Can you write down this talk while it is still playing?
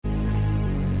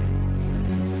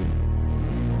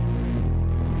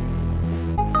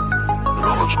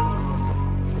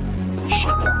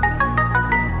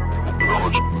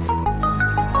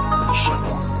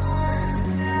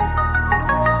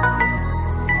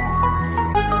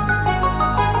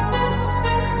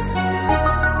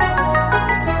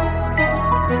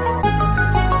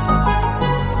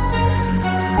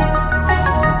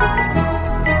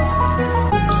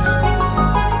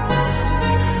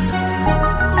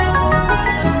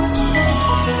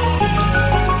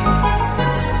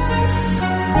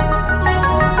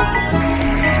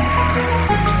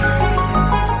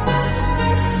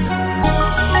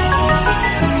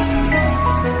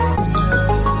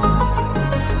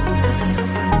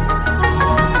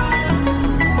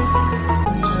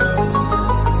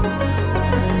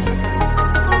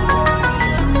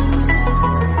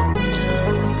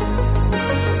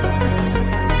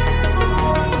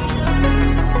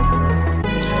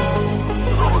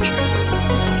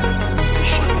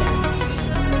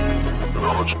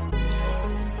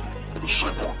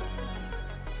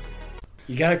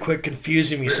gotta quit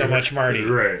confusing me so much, Marty.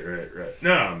 Right.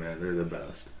 No, man, they're the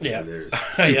best. Yeah. They're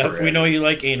Yeah, we know you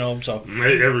like anal, so.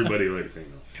 Everybody likes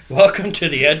anal. Welcome to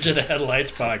the Edge of the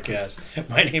Headlights podcast.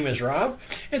 My name is Rob,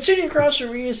 and sitting across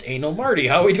from me is Anal Marty.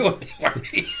 How we doing,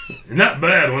 Marty? Not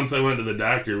bad. Once I went to the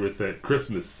doctor with that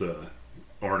Christmas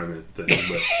ornament thing.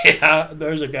 But. Yeah,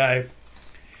 there's a guy,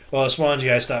 a sponge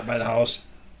guy stopped by the house,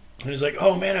 and he's like,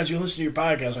 oh man, I was going to listen to your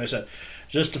podcast, and I said,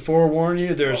 just to forewarn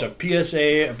you, there's a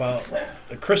PSA about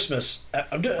the Christmas.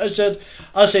 I said,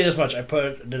 I'll say this much. I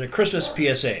did a Christmas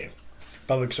PSA,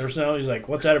 public service now. He's like,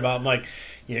 what's that about? I'm like,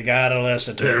 you gotta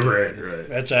listen to it. Right.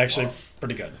 That's actually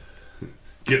pretty good.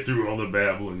 Get through all the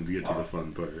babbling to get to the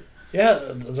fun part. Yeah,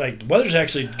 it's like the weather's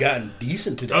actually gotten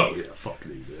decent today. Oh yeah, fuck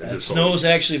me. The snow's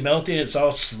actually melting. It's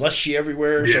all slushy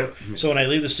everywhere. Yeah. So when I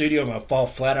leave the studio, I'm gonna fall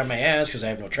flat on my ass because I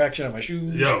have no traction on my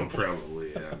shoes. Yo,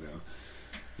 probably. Yeah.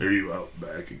 No. Are you out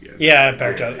back again? Yeah,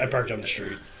 I parked on the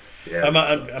street. Yeah,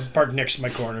 I'm parked next to my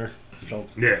corner. So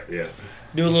yeah.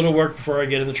 Do a little work before I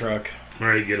get in the truck. All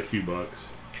right, get a few bucks.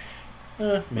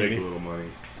 Maybe. Make a little money.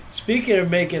 Speaking of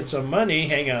making some money,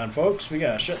 hang on, folks. We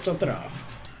gotta shut something off.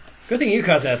 Good thing you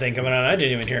caught that thing coming on. I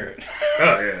didn't even hear it.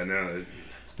 Oh yeah, no.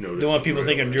 Don't want people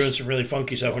thinking I'm doing some really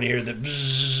funky stuff when you hear the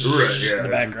bzzz in the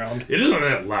background. It isn't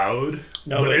that loud.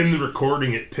 No, but in the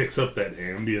recording, it picks up that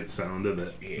ambient sound of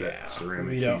that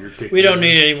ceramic heater. We don't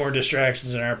need any more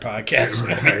distractions in our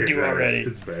podcast. We do already.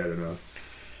 It's bad enough.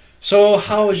 So,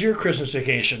 how was your Christmas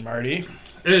vacation, Marty?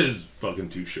 It is fucking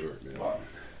too short, man.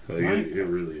 Like, it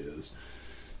really is.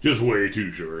 Just way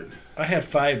too short. I had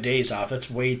 5 days off.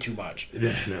 That's way too much.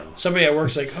 No. Somebody at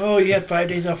work's like, oh, you had 5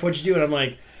 days off. What'd you do? And I'm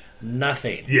like,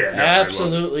 nothing. Yeah. No,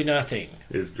 absolutely nothing.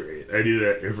 It's great. I do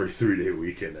that every 3-day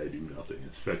weekend. I do nothing.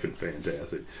 It's fucking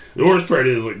fantastic. The worst part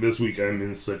is, like, this week I'm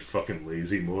in such fucking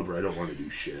lazy mode where I don't want to do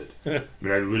shit. I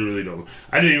mean, I literally don't.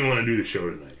 I didn't even want to do the show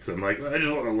tonight because I'm like, I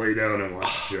just want to lay down and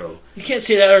watch the show. You can't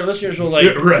say that. Our listeners will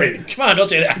like, right. Come on, don't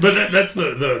say that. But that's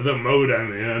the mode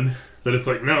I'm in. But it's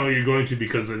like, no, you're going to,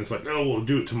 because then it's like, no, we'll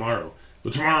do it tomorrow.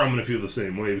 But tomorrow I'm going to feel the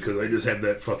same way because I just have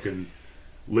that fucking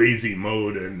lazy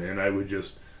mode and I would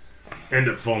just end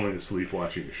up falling asleep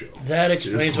watching the show. That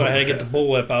explains why I had to get the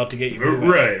bullwhip out to get you moving.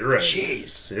 Right.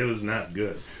 Jeez. It was not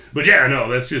good. But yeah, no,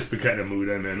 that's just the kind of mood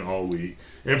I'm in all week.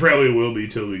 And probably will be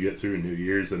till we get through New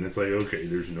Year's. And it's like, okay,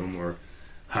 there's no more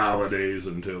holidays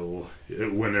until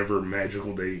whenever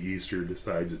Magical Day Easter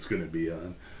decides it's going to be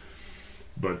on.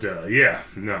 But yeah,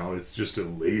 no, it's just a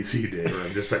lazy day where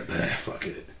I'm just like, fuck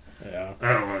it. Yeah.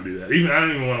 I don't want to do that. I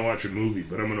don't even want to watch a movie,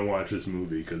 but I'm going to watch this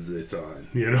movie because it's on.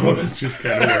 You know, that's just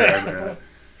kind of where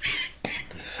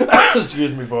I'm at.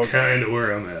 Excuse me, folks. Kind of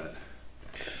where I'm at.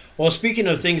 Well, speaking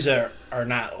of things that are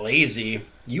not lazy,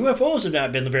 UFOs have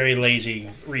not been very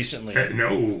lazy recently.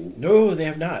 No, they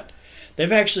have not.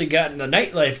 They've actually gotten the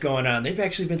nightlife going on. They've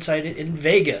actually been sighted in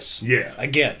Vegas. Yeah.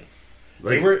 Again.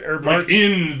 Like, they were like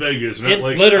in Vegas, not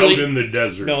like literally, out in the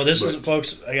desert. No, this is,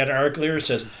 folks, I got an article here. It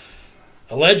says,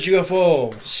 alleged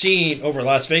UFO seen over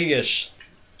Las Vegas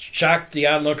shocked the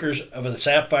onlookers of the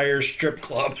Sapphire Strip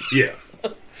Club. Yeah.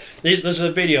 This is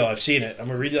a video. I've seen it. I'm going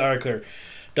to read the article here.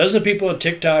 Dozens of people on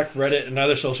TikTok, Reddit, and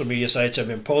other social media sites have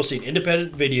been posting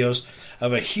independent videos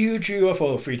of a huge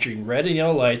UFO featuring red and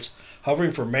yellow lights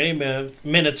hovering for many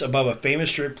minutes above a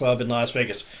famous strip club in Las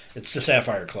Vegas. It's the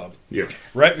Sapphire Club. Yeah.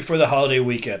 Right before the holiday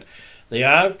weekend. The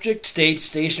object stayed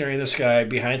stationary in the sky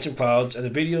behind some clouds, and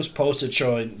the videos posted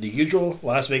showing the usual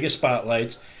Las Vegas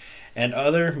spotlights and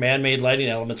other man-made lighting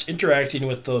elements interacting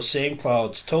with those same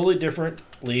clouds totally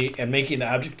differently and making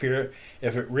the object appear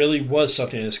if it really was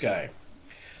something in the sky.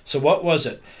 So what was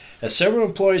it? As several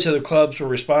employees of the clubs were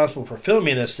responsible for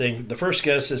filming this thing, the first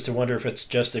guess is to wonder if it's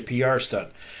just a PR stunt.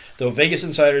 Though Vegas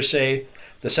insiders say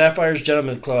the Sapphire's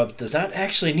Gentlemen Club does not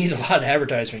actually need a lot of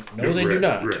advertisement. No, they do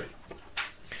not. Right.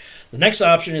 The next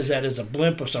option is that it's a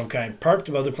blimp of some kind parked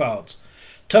above the clouds.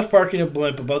 Tough parking a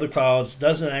blimp above the clouds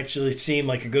doesn't actually seem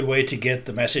like a good way to get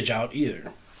the message out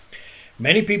either.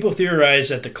 Many people theorize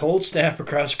that the cold snap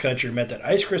across the country meant that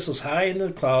ice crystals high in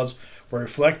the clouds were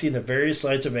reflecting the various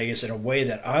lights of Vegas in a way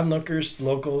that onlookers,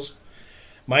 locals,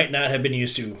 might not have been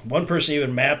used to. One person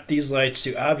even mapped these lights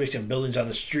to objects and buildings on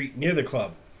the street near the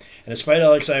club. And despite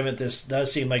all excitement, this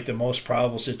does seem like the most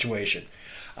probable situation.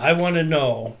 I want to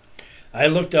know, I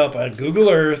looked up on Google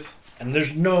Earth, and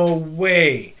there's no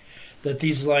way that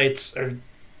these lights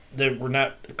that were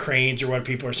not cranes or what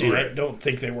people are saying. Right. I don't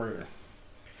think they were.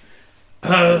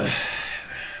 Yeah,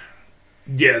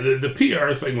 the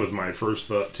PR thing was my first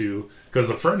thought too, because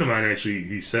a friend of mine actually,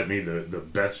 he sent me the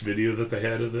best video that they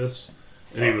had of this,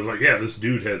 and he was like, yeah, this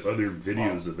dude has other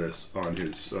videos of this on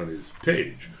his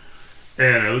page.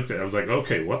 And I looked at it, I was like,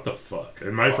 okay, what the fuck?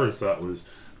 And my first thought was,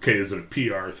 okay, is it a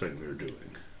PR thing they're doing?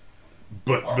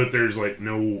 But there's like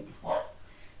no,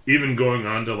 even going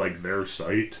on to like their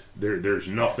site, there's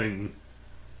nothing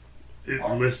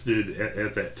listed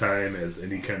at that time as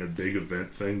any kind of big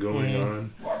event thing going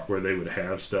on where they would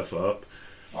have stuff up.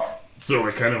 So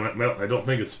I kind of went, well, I don't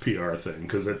think it's a PR thing,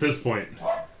 because at this point,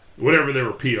 whatever they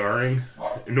were PRing,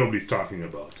 nobody's talking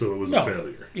about, so it was a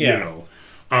failure. Yeah. You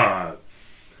know,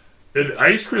 the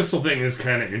ice crystal thing is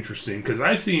kind of interesting, because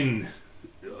I've seen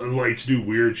lights do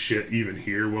weird shit even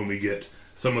here when we get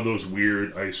some of those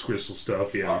weird ice crystal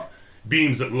stuff. You have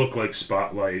beams that look like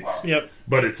spotlights,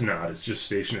 but it's not. It's just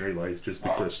stationary lights, just the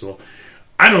crystal.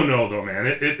 I don't know, though, man.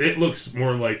 It looks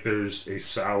more like there's a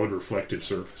solid reflective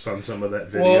surface on some of that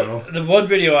video. Well, the one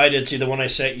video I did see, the one I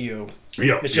sent you,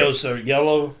 it shows the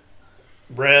yellow,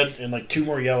 red, and like two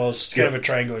more yellows. It's kind of a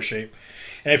triangular shape.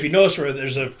 And if you notice, where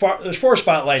there's 4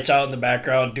 spotlights out in the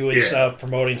background doing stuff,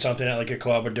 promoting something at like a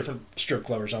club, a different strip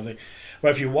club or something.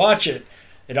 But if you watch it,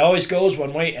 it always goes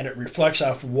one way and it reflects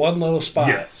off one little spot.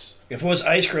 Yes. If it was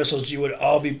ice crystals, you would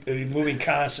all be moving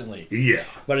constantly. Yeah.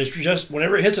 But it's just,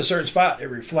 whenever it hits a certain spot, it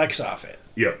reflects off it.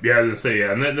 Yep. Yeah, I was going to say,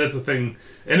 and that's the thing.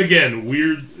 And again,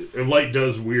 light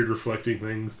does weird reflecting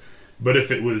things. But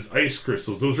if it was ice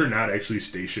crystals, those are not actually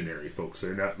stationary, folks.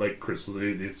 They're not like crystals.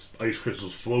 It's ice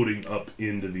crystals floating up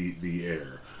into the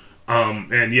air.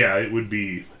 And yeah, it would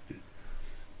be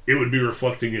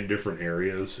reflecting in different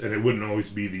areas, and it wouldn't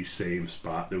always be the same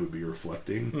spot that would be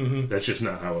reflecting. Mm-hmm. That's just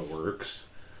not how it works.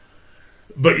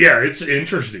 But yeah, it's an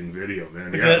interesting video,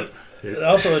 man.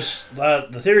 Also, it's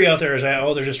the theory out there is that,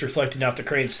 they're just reflecting off the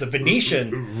cranes. The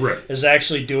Venetian is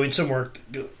actually doing some work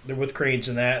with cranes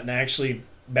and that, and actually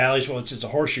Bally's, it's a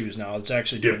horseshoes now. It's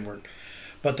actually doing work.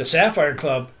 But the Sapphire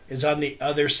Club is on the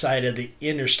other side of the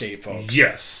interstate, folks.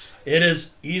 Yes. It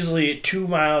is easily 2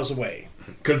 miles away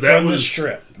from the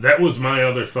strip. That was my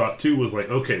other thought, too, was like,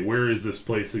 okay, where is this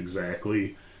place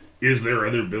exactly? Is there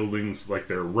other buildings, like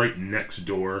they're right next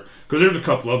door? Because there's a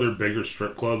couple other bigger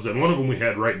strip clubs, and one of them we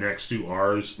had right next to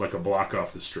ours, like a block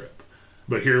off the strip.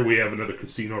 But here we have another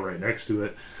casino right next to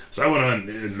it. So I went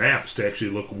on maps to actually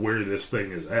look where this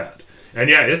thing is at. And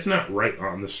yeah, it's not right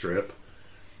on the strip.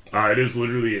 It is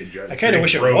literally a giant. I kind of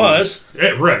wish it was.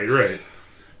 Right.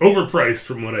 Overpriced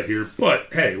from what I hear, but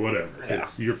hey, whatever. Yeah.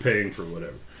 You're paying for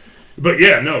whatever. But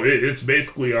yeah, no, it's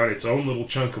basically on its own little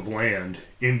chunk of land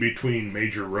in between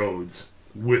major roads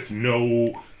with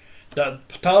no. The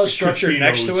tallest structure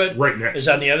next to it is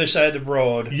on the other side of the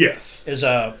road. Yes, is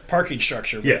a parking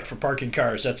structure for parking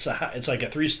cars. It's like a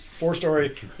 3-4 story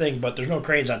thing, but there's no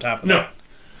cranes on top of it. No.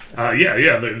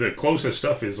 The closest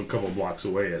stuff is a couple blocks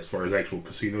away as far as actual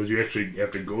casinos. You actually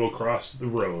have to go across the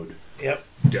road,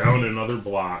 down another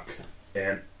block,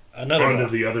 and onto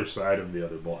the other side of the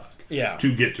other block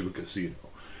to get to a casino.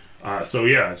 So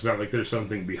yeah, it's not like there's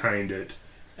something behind it.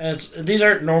 And these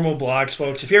aren't normal blocks,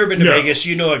 folks. If you've ever been to Vegas,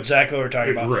 you know exactly what we're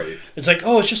talking about. Right. It's like,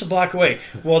 it's just a block away.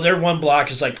 Well, their one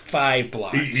block is like 5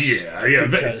 blocks.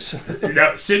 Yeah.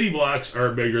 Now, city blocks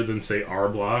are bigger than, say, our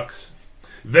blocks.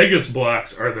 Vegas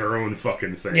blocks are their own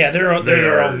fucking thing. Yeah, they're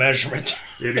their own measurement.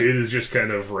 It is just kind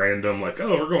of random, like,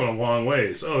 we're going a long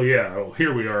ways.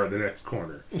 Here we are at the next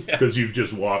corner. Because you've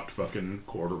just walked fucking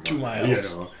quarter mile. 2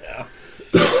 miles. You know. Yeah.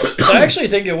 So I actually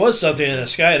think it was something in the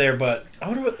sky there, but I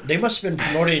wonder what they must have been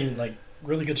promoting, like,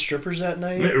 really good strippers that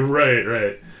night.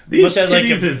 Right. These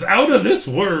titties is out of this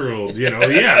world, you know.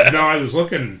 Yeah, no, I was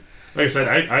looking. Like I said,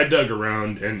 I dug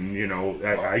around, and, you know,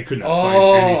 I could not find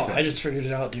anything. I just figured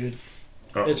it out, dude.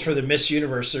 Uh-oh. It's for the Miss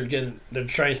Universe. They're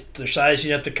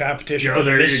sizing up the competition for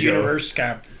the Miss Universe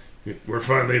comp. We're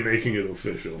finally making it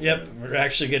official. Yep, we're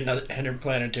actually getting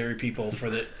interplanetary people for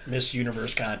the Miss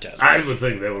Universe contest. I would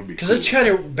think that would be because it's kind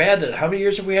of bad that how many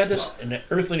years have we had this, and the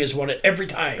Earthling has won it every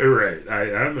time. Right,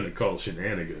 I'm going to call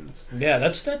shenanigans. Yeah,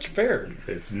 that's fair.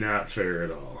 It's not fair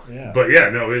at all. Yeah, but yeah,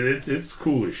 no, it's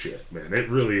cool as shit, man. It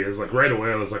really is. Like right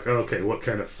away, I was like, okay, what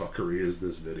kind of fuckery is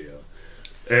this video?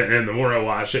 And the more I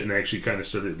watched it and actually kind of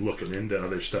started looking into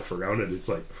other stuff around it, it's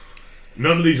like.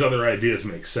 None of these other ideas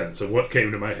make sense. And what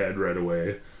came to my head right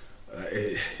away,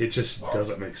 it just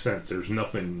doesn't make sense. There's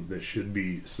nothing that should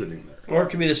be sitting there. Or it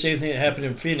could be the same thing that happened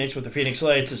in Phoenix with the Phoenix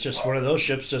Lights. It's just one of those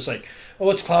ships just like,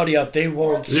 it's cloudy out. They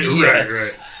won't see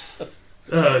us.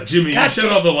 Right. Jimmy, you shut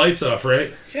all the lights off,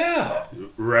 right? Yeah.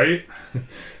 Right?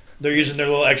 They're using their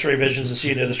little x-ray visions to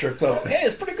see into the strip club. Hey,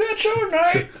 it's a pretty good show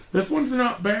tonight. This one's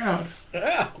not bad.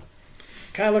 Yeah.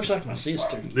 Kind of looks like my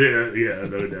sister. Yeah,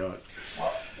 no doubt.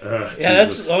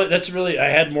 That's really. I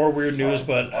had more weird news,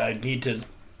 but I need to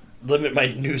limit my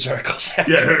news articles.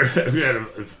 Yeah,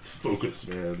 focus,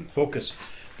 man. Focus.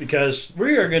 because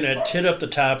we are going to hit up the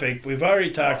topic. We've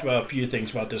already talked about a few things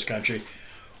about this country.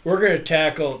 We're going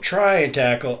to try and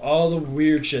tackle all the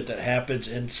weird shit that happens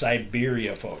in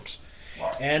Siberia, folks.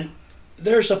 And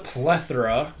there's a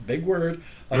plethora, big word,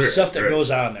 of stuff that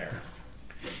goes on there.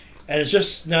 And it's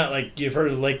just not like you've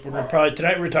heard of the lake. Tonight we're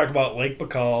going to talk about Lake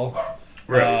Baikal,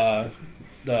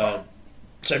 the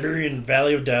Siberian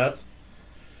Valley of Death,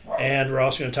 and we're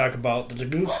also going to talk about the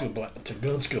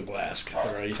Tunguska Blast.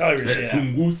 However you say that.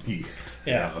 Tunguski.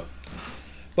 Yeah.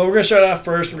 But we're going to start off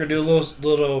first. We're going to do a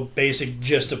little basic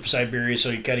gist of Siberia so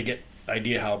you kind of get an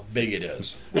idea how big it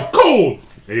is. It's cold!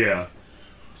 Yeah.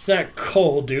 It's not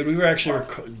cold, dude. We were actually...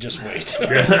 Just wait.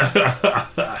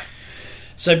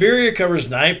 Siberia covers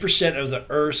 9% of the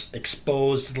Earth's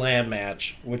exposed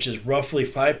landmass, which is roughly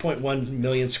 5.1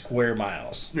 million square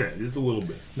miles. Yeah, just a little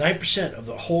bit. 9% of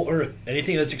the whole Earth,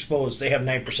 anything that's exposed, they have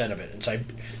 9% of it.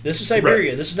 This is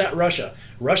Siberia. Right. This is not Russia.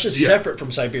 Russia's separate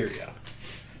from Siberia.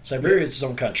 Siberia is its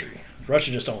own country.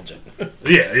 Russia just owns it.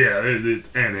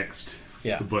 It's annexed.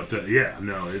 Yeah. But,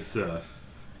 it's...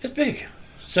 It's big.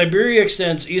 Siberia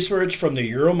extends eastwards from the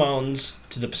Ural Mountains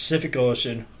to the Pacific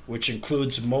Ocean, which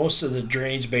includes most of the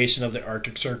drainage basin of the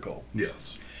Arctic Circle.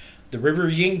 Yes. The river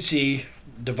Yangtze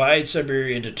divides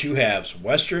Siberia into two halves,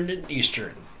 western and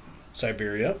eastern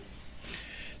Siberia.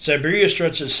 Siberia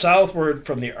stretches southward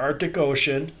from the Arctic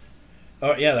Ocean,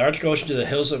 the Arctic Ocean to the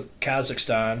hills of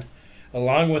Kazakhstan,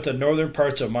 along with the northern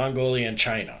parts of Mongolia and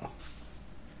China.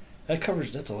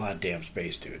 That's a lot of damn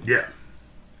space, dude. Yeah.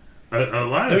 A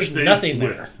lot There's of space nothing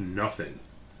with there. nothing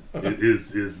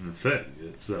is the thing.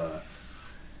 It's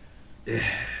I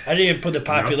didn't even put the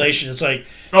population. Nothing.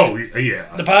 It's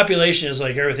like the population is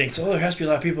like everything. So there has to be a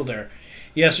lot of people there.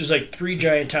 Yes, there's like 3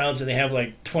 giant towns and they have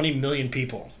like 20 million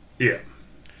people. Yeah,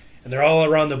 and they're all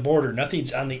around the border.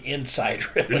 Nothing's on the inside,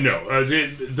 really. No,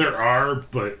 there are,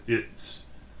 but it's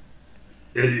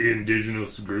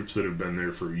indigenous groups that have been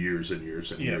there for years and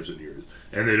years and years and years,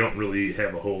 and they don't really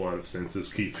have a whole lot of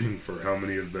census keeping for how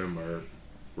many of them are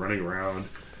running around.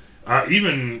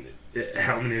 Even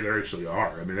how many there actually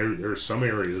are. I mean, there are some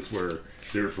areas where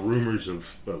there's rumors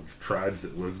of tribes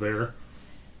that live there,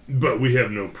 but we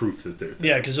have no proof that they're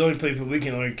there. Yeah, because the only people we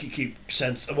can only keep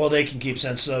sense. Well, they can keep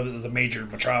sense of the major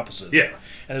metropolises. Yeah, and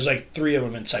there's like 3 of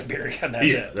them in Siberia, and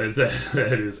that's it.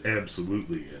 That is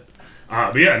absolutely it.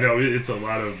 But it's a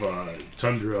lot of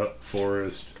tundra,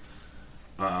 forest,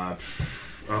 a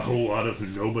whole lot of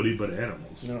nobody but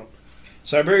animals. No.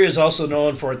 Siberia is also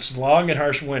known for its long and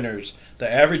harsh winters.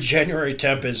 The average January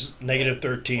temp is negative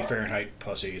 13 Fahrenheit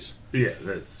pussies. Yeah,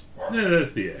 that's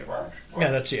the average.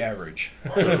 Yeah, that's the average.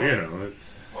 So,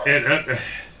 it's... And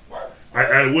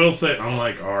I will say,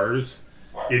 unlike ours,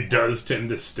 it does tend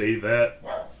to stay that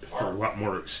for a lot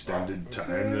more extended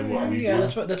time than what we do. Yeah,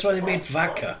 that's why they made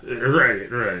vodka.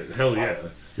 Right. Hell yeah.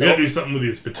 We gotta do something with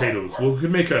these potatoes. Well, we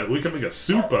can make a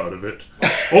soup out of it.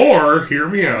 Or, hear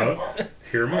me out.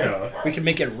 We can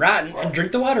make it rotten and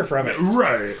drink the water from it.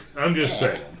 Right. I'm just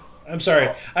saying. I'm sorry.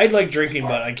 I'd like drinking,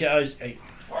 but I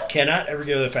cannot ever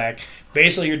get over the fact.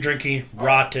 Basically, you're drinking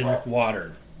rotten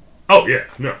water. Oh, yeah.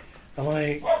 No. I'm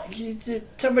like,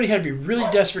 somebody had to be really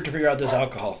desperate to figure out this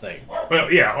alcohol thing.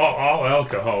 Well, yeah, all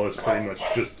alcohol is pretty much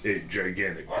just a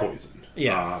gigantic poison.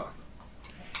 Yeah.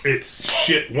 It's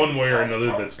shit one way or another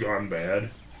that's gone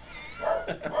bad.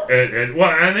 and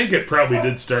I think it probably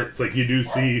did start, it's like you do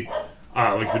see,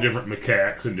 like the different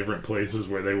macaques in different places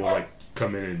where they will, like,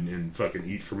 come in and fucking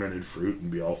eat fermented fruit and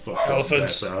be all fucked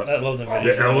Elephants. up. I love the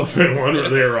video. The elephant one where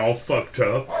they were all fucked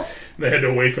up. They had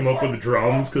to wake them up with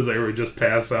drums because they were just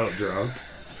pass out drunk.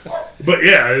 But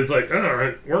yeah, it's like,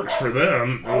 it works for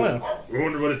them. I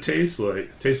wonder what it tastes like.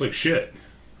 It tastes like shit.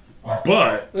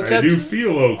 But I do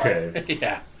feel okay.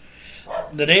 Yeah.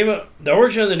 The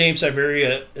origin of the name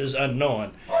Siberia is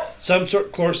unknown. I'm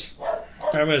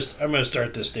gonna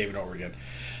start this statement over again.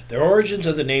 The origins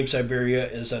of the name Siberia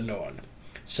is unknown.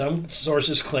 Some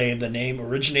sources claim the name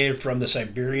originated from the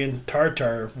Siberian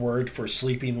Tatar word for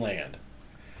sleeping land.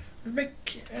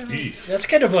 That's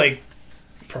kind of like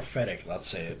prophetic, let's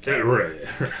say it. Right.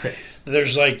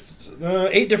 There's like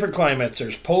 8 different climates.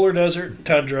 There's polar desert,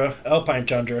 tundra, alpine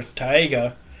tundra,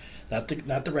 taiga, not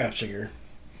the rap singer,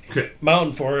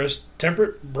 mountain forest,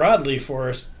 temperate broadleaf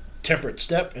forest, temperate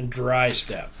steppe, and dry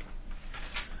steppe.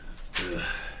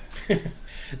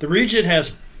 The region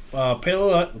has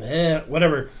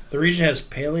The region has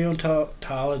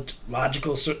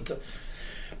paleontological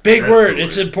big word.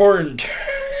 It's important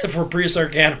for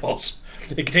prehistoric animals.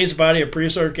 It contains a body of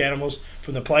prehistoric animals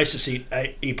from the Pleistocene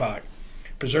epoch,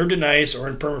 preserved in ice or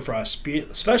in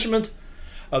permafrost. Specimens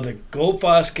of the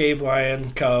Goldfoss cave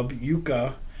lion cub,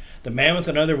 Yucca, the mammoth,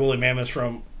 and other woolly mammoths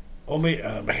from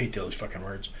I hate those fucking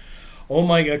words.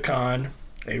 Omega Khan,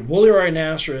 a woolly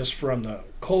rhinoceros from the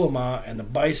Kolyma, and the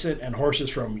bison and horses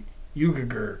from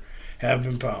Yugagur have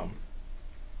been found.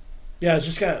 Yeah, it's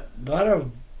just got a lot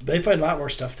of. They find a lot more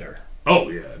stuff there. Oh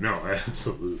yeah, no,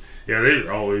 absolutely. Yeah,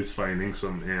 they're always finding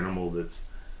some animal that's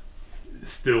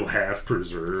still half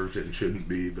preserved and shouldn't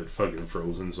be, but fucking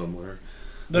frozen somewhere.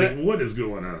 Like, what is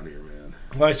going on here, man?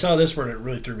 Well, I saw this word. It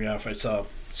really threw me off. I saw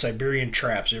Siberian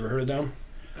traps. You ever heard of them?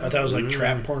 I thought it was like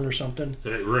trap porn or something.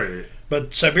 Right.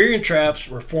 But Siberian traps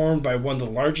were formed by one of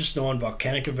the largest known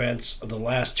volcanic events of the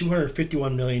last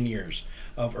 251 million years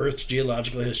of Earth's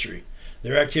geological history.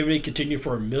 Their activity continued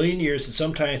for a million years, and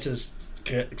some scientists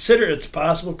consider its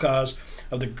possible cause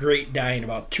of the Great Dying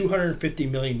about 250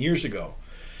 million years ago,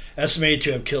 estimated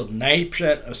to have killed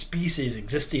 90% of species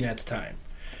existing at the time.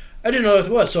 I didn't know what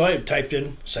it was, so I typed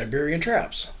in Siberian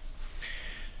traps.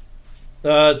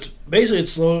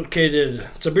 It's located.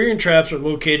 Siberian traps are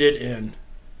located in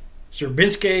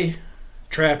Zerbinsky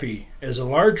Trapy, is a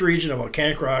large region of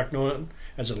volcanic rock known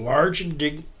as a large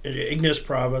igneous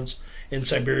province in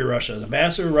Siberia, Russia. The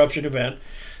massive eruption event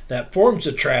that forms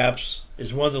the traps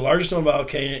is one of the largest known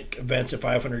volcanic events in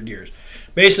 500 years.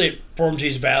 Basically, it forms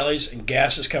these valleys and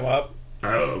gases come up.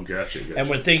 Oh, gotcha. And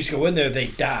when things go in there, they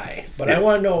die. But I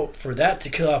want to know, for that to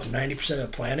kill off 90% of the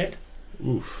planet,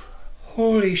 oof.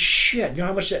 Holy shit. You know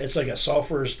how much it's like a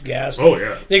sulfurous gas? Oh,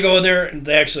 yeah. They go in there, and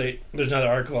they actually, there's another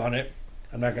article on it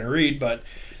I'm not going to read, but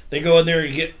they go in there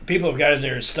and people have got in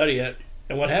there and study it.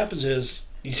 And what happens is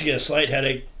you get a slight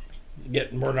headache,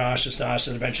 get more nauseous,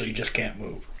 and eventually you just can't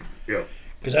move. Yeah.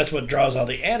 Because that's what draws all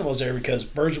the animals there, because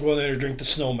birds will go in there to drink the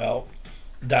snow melt,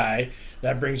 die.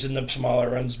 That brings in the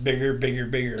smaller ones, bigger.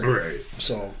 Right.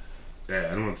 So.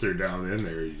 Yeah, and once they're down in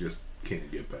there, you just can't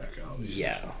get back out.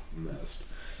 Yeah. Messed.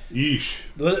 Yeesh.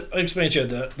 Let me explain to you.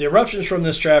 The eruptions from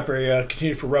this trap area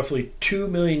continued for roughly 2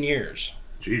 million years.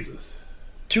 Jesus.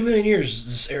 2 million years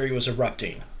this area was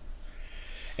erupting.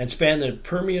 And spanned the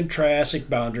Permian-Triassic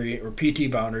boundary, or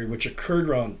PT boundary, which occurred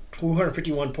around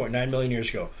 251.9 million years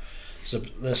ago. So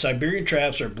the Siberian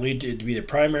traps are believed to be the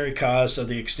primary cause of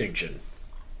the extinction.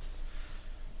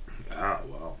 Ah,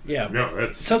 wow. Yeah. No,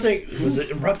 that's... Something was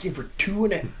erupting for 2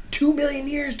 million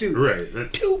years, dude. Right.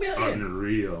 That's 2 million.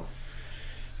 Unreal.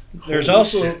 There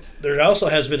also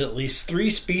has been at least 3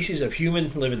 species of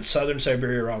human live in southern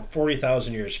Siberia around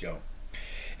 40,000 years ago.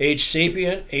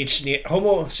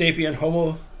 Homo sapien,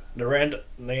 Homo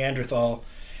Neanderthal,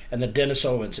 and the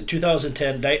Denisovans. In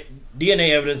 2010, DNA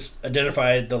evidence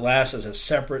identified the last as a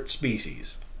separate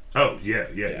species. Oh, yeah.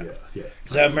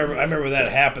 Because I remember when that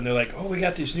happened. They're like, oh, we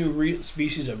got these new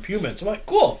species of humans. I'm like,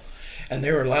 cool. And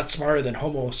they were a lot smarter than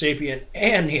Homo sapien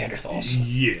and Neanderthals.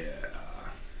 Yeah.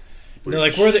 They're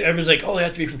like, where are they? Everybody's like, oh, they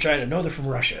have to be from China. No, they're from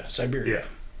Russia, Siberia. Yeah.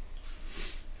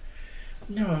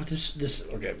 No, this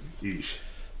okay. Yeesh.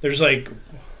 There's like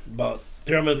about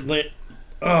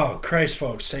oh Christ,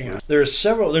 folks, hang on. There's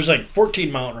like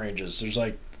 14 mountain ranges. There's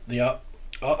like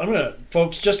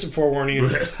folks, just to forewarn you,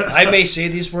 I may say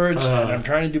these words, and I'm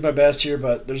trying to do my best here,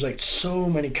 but there's like so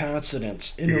many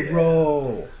consonants in a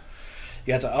row.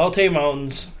 You got the Altai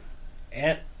Mountains,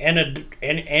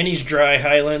 Annie's Dry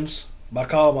Highlands,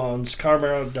 Baikal Mountains,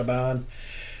 Karmel Daban,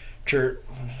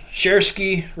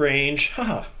 Shersky Range,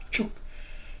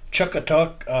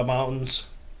 Chukatuk Mountains,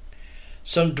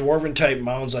 some dwarven type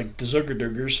mountains like the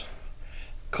Zugerdugers,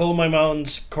 Kolomai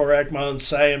Mountains, Korak Mountains,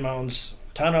 Sayan Mountains,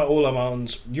 Tana Ola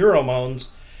Mountains, Ural Mountains,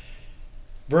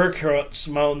 Verkhrutz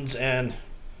Mountains, and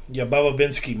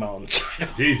Yabababinsky Mountains.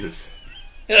 Jesus.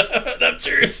 I'm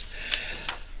serious.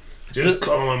 Just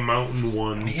call them Mountain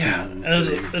 1. Yeah. And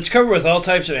it's covered with all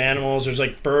types of animals. There's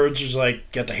like birds. There's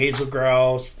like, got the hazel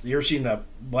grouse. You ever seen the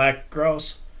black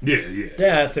grouse? Yeah.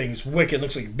 That thing's wicked.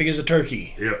 Looks like big as a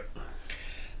turkey. Yep.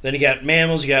 Then you got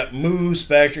mammals. You got moose,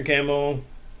 Bactrian camel.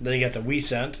 Then you got the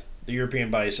Wiesent, the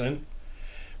European bison.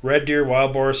 Red deer,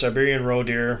 wild boar, Siberian roe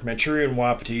deer, Manchurian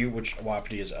wapiti, which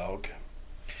wapiti is elk.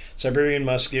 Siberian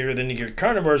musk deer. Then you get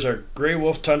carnivores are gray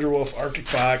wolf, tundra wolf, Arctic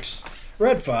fox,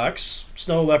 red fox,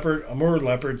 snow leopard, Amur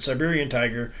leopard, Siberian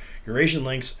tiger, Eurasian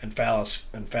lynx, and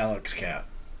Fallax cat.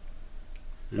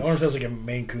 I wonder if that's like a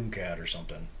Maine Coon cat or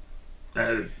something.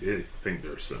 I think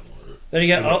they're similar. Then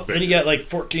you got like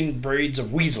 14 breeds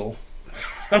of weasel.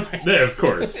 Yeah, of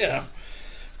course. Yeah.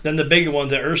 Then the big one,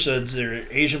 the Ursids,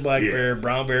 they're Asian black bear,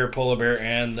 brown bear, polar bear,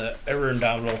 and the ever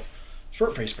indomitable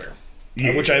short-faced bear,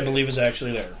 which I believe is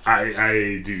actually there.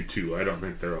 I do too. I don't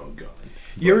think they're all gone.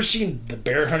 You ever seen the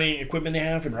bear hunting equipment they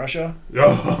have in Russia?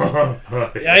 Oh,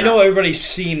 yeah. I know everybody's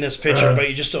seen this picture, but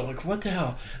you just don't like, what the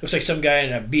hell? Looks like some guy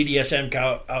in a BDSM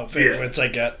outfit with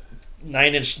like got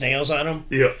 9-inch nails on him.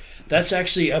 Yep. That's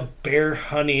actually a bear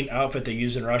hunting outfit they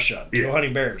use in Russia. To go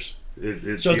hunting bears.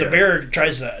 So if the bear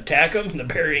tries to attack him, the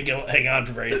bear ain't going to hang on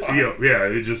for very long. Yeah,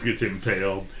 it just gets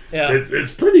impaled. Yeah.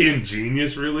 It's pretty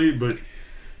ingenious, really, but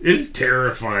it's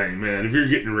terrifying, man. If you're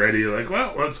getting ready, you're like,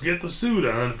 well, let's get the suit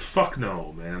on. Fuck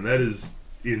no, man. That is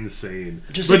insane.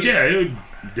 It would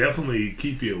definitely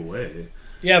keep you away.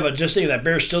 Yeah, but just think that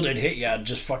bear still did hit you, I'd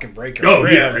just fucking break your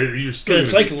rib. Yeah, you're still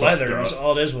it's like leather. It's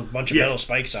all it is with a bunch of metal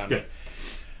spikes on it.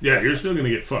 Yeah, you're still going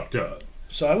to get fuckt up.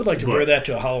 So I would like to wear that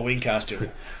to a Halloween costume.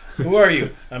 Who are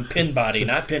you? I'm Pin Body,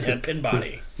 not Pinhead, Pin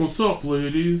Body. What's up,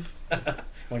 ladies? Want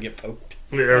to get poked?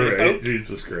 Yeah, right.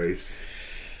 Jesus Christ.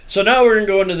 So now we're going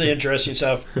to go into the interesting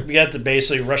stuff. We got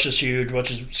basically Russia's huge, which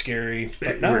is scary.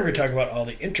 But now we're going to talk about all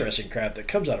the interesting crap that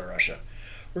comes out of Russia.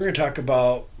 We're going to talk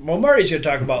about... Well, Marty's going to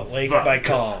talk about Lake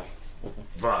Baikal.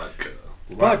 Vodka.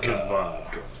 Lots of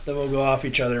vodka. Then we'll go off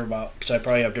each other about... Because I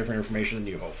probably have different information than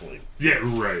you, hopefully. Yeah,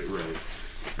 right.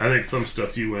 I think some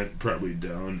stuff you went probably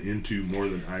down into more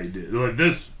than I did. Like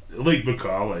this Lake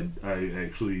Baikal,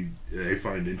 I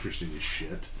find interesting as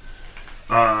shit.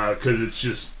 Because it's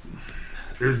just...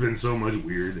 There's been so much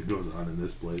weird that goes on in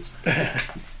this place.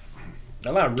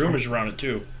 A lot of rumors around it,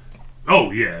 too.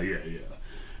 Oh, yeah.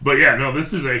 But yeah, no,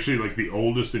 this is actually like the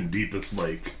oldest and deepest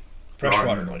lake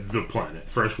Freshwater on lake. The planet.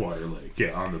 Freshwater lake,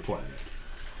 yeah, on the planet.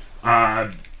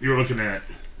 You're looking at,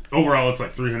 overall it's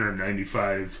like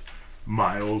 395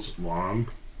 miles long.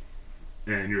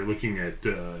 And you're looking at,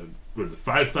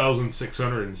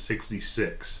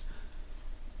 5,666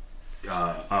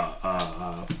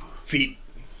 feet.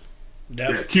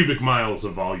 Yeah, cubic miles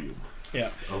of volume.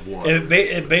 Yeah. Of water.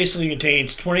 It basically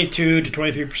contains 22 to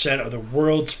 23% of the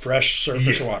world's fresh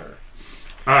surface water.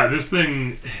 This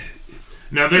thing...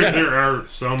 Now, there are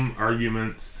some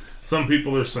arguments. Some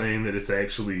people are saying that it's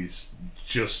actually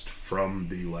just from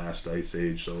the last ice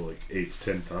age, so like 8 to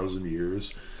 10,000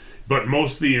 years. But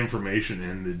most of the information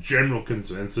and the general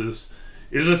consensus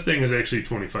is this thing is actually a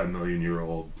 25 million year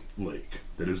old lake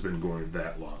that has been going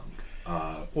that long.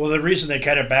 Well, the reason they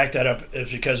kind of back that up is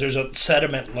because there's a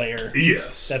sediment layer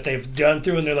that they've gone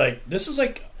through, and they're like, this is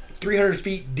like 300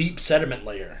 feet deep sediment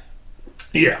layer.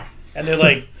 Yeah. And they're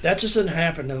like, that just didn't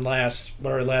happen in the last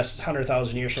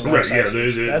 100,000 years from last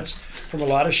That's from a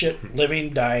lot of shit,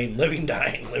 living, dying.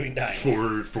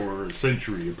 For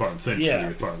century upon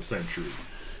century upon century.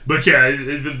 But yeah,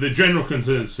 the general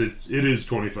consensus, it is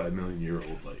 25 million year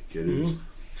old lake. It is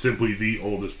simply the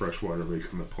oldest freshwater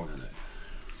lake on the planet.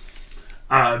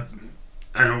 I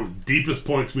know deepest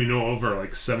points we know of are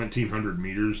like 1,700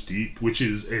 meters deep, which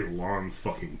is a long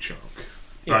fucking chunk.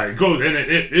 Yeah.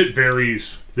 It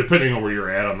varies depending on where you're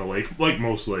at on the lake. Like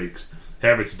most lakes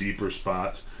have its deeper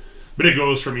spots, but it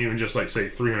goes from even just like say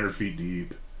 300 feet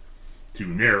deep to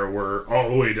narrower, all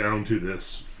the way down to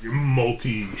this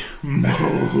multi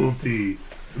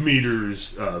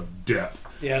meters depth.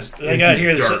 Yes, I got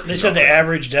here. They said the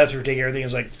average depth for taking everything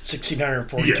is like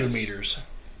 1,642 meters.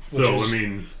 So,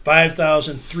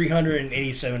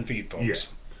 5,387 feet, folks. Yeah.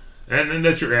 And then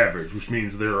that's your average, which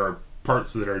means there are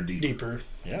parts that are deeper.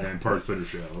 And parts that are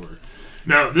shallower.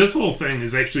 Now, this whole thing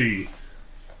is actually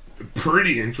a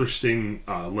pretty interesting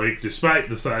lake, despite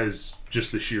the size,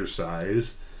 just the sheer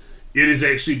size. It has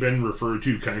actually been referred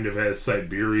to kind of as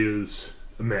Siberia's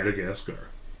Madagascar.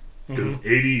 Because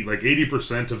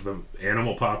 80% of the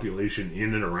animal population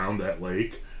in and around that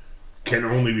lake can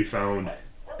only be found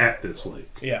at this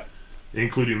lake. Yeah.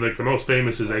 Including, like, the most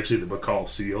famous is actually the Baikal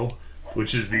seal,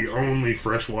 which is the only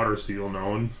freshwater seal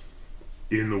known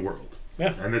in the world.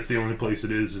 Yeah. And that's the only place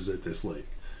it is at this lake.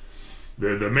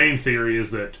 The main theory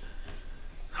is that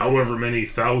however many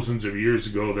thousands of years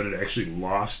ago that it actually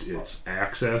lost its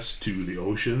access to the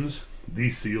oceans,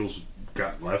 these seals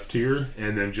got left here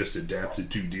and then just adapted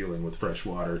to dealing with fresh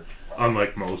water,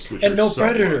 unlike most, which and no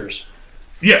predators.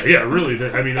 Yeah, really.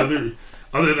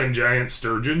 Other than giant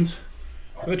sturgeons,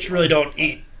 which really don't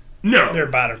eat. No, they're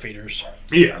bottom feeders.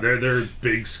 Yeah, they're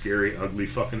big, scary, ugly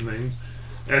fucking things.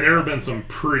 And there have been some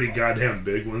pretty goddamn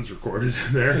big ones recorded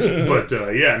in there. But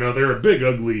they're a big,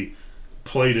 ugly,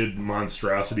 plated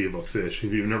monstrosity of a fish.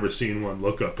 If you've never seen one,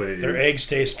 look up their eggs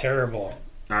taste terrible.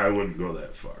 I wouldn't go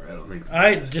that far. I don't think.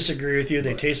 I disagree with you.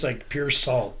 They taste like pure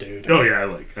salt, dude. Oh yeah, I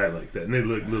like that, and they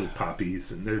look little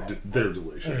poppies, and they're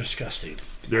delicious. They're disgusting.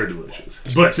 They're delicious.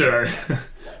 But there's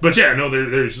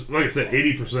like I said,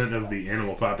 80% of the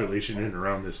animal population in and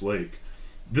around this lake.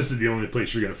 This is the only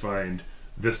place you're going to find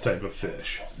this type of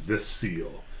fish, this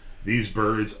seal, these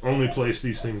birds. Only place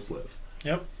these things live.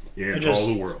 Yep. In all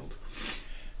the world.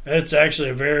 It's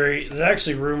actually there's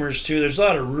actually rumors too. There's a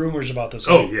lot of rumors about this.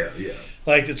 Oh, yeah.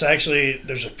 Like, it's actually,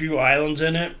 there's a few islands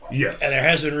in it. Yes. And there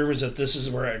has been rumors that this is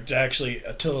where actually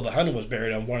Attila the Hun was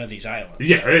buried on one of these islands.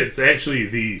 Yeah, it's actually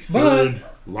the third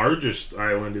largest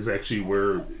island is actually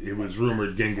where it was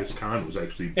rumored Genghis Khan was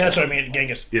actually Yeah, that's what I mean,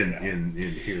 Genghis. in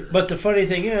here. But the funny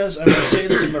thing is, I'm going to say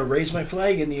this, I'm going to raise my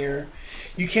flag in the air.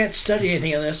 You can't study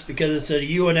anything on this because it's a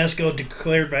UNESCO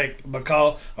declared by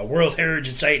Baikal a World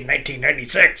Heritage Site in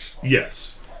 1996.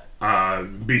 Yes.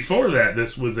 Before that,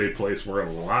 this was a place where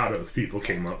a lot of people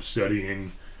came up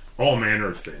studying all manner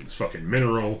of things. Fucking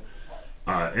mineral.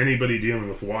 Anybody dealing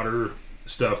with water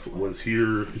stuff was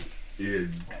here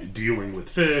dealing with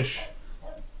fish.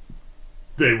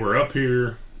 They were up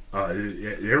here.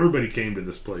 Everybody came to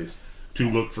this place to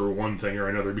look for one thing or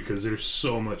another because there's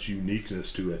so much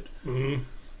uniqueness to it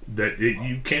that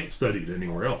you can't study it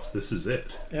anywhere else. This is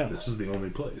it. Yeah. This is the only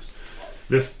place.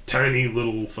 This tiny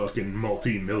little fucking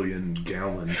multi-million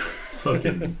gallon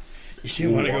fucking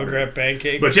You want to go grab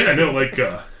pancakes? But yeah, no, like,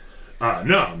 no,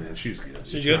 man, she's good.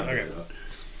 She's good? Okay.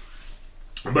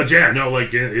 But yeah, no,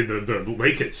 like, the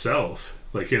lake itself,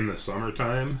 like, in the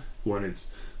summertime, when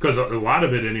it's, because a lot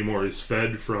of it anymore is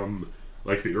fed from,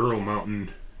 like, the Ural Mountain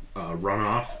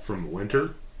runoff from the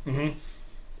winter. Mm-hmm.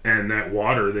 And that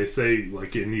water, they say,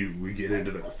 like, we get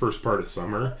into the first part of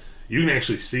summer, you can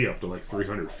actually see up to like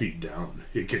 300 feet down.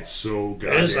 It gets so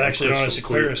goddamn. It is actually known as the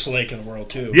clear. clearest lake in the world,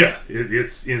 too. Yeah,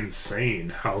 it's insane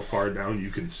how far down you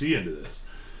can see into this.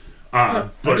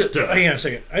 Hang on a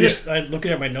second. I'm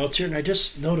looking at my notes here, and I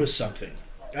just noticed something.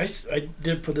 I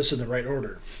did put this in the right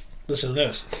order. Listen to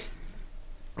this.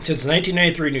 Since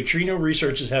 1993, neutrino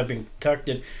researches have been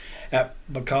conducted at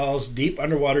Baikal's Deep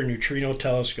Underwater Neutrino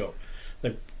Telescope.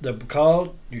 The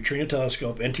Baikal Neutrino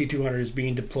Telescope, NT200, is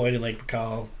being deployed in Lake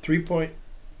Baikal,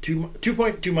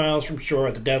 2.2 miles from shore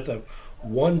at the depth of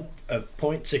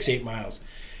 1.68 miles.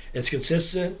 It's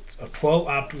consistent of 12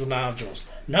 optical nodules.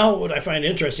 Now, what I find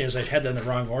interesting is I had that in the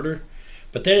wrong order.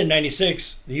 But then in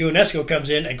 96, the UNESCO comes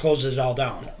in and closes it all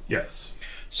down. Yes.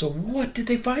 So what did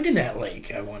they find in that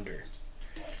lake, I wonder?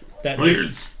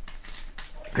 Here's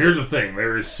the thing.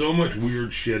 There is so much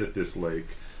weird shit at this lake.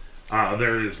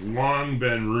 There has long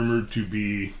been rumored to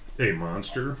be a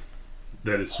monster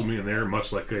that is swimming in there,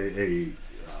 much like a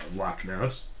Loch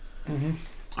Ness. Mm-hmm.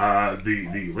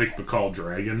 The Lake Baikal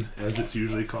Dragon, as it's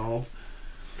usually called.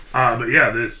 But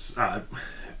yeah, this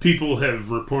people have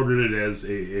reported it as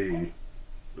a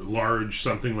large,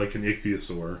 something like an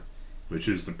ichthyosaur, which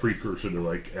is the precursor to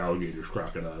like alligators,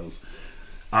 crocodiles.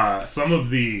 Some of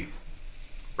the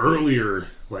earlier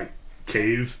like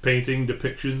cave painting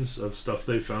depictions of stuff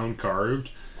they found carved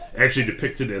actually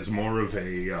depicted as more of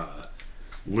a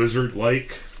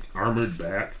lizard-like armored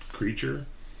back creature,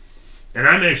 and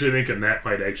I'm actually thinking that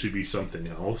might actually be something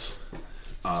else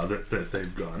that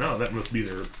they've gone, oh, that must be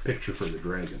their picture for the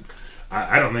dragon.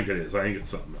 I don't think it is. I think it's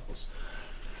something else.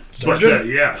 Sturgeon? But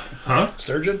yeah, huh?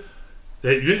 Sturgeon?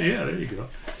 Yeah, there you go.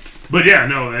 But yeah,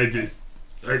 no, a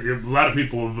lot of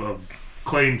people have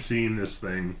claimed seeing this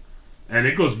thing, and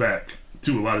it goes back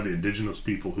to a lot of the indigenous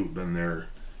people who've been there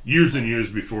years and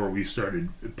years before we started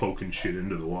poking shit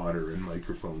into the water and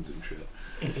microphones and shit.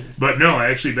 But no,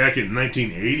 actually back in the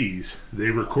 1980s, they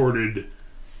recorded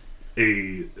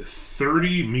a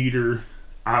 30-meter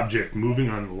object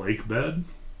moving on the lake bed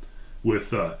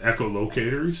with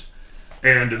echolocators.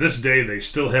 And to this day, they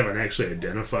still haven't actually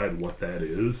identified what that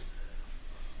is.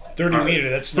 30 meter,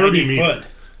 that's 30 foot.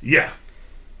 Yeah.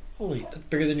 Holy, that's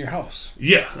bigger than your house.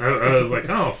 Yeah, I was like,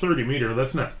 oh, 30 meter,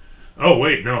 that's not... Oh,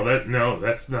 wait,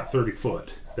 that's not 30 foot.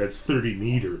 That's 30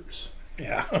 meters.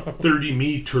 Yeah. 30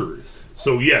 meters.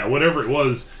 So, yeah, whatever it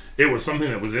was something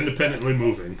that was independently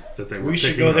moving that they were. We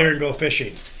should go there and go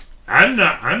fishing. I'm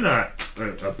not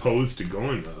opposed to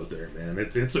going out there, man.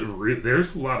 There's a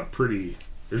lot of pretty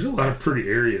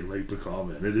area in Lake Baikal,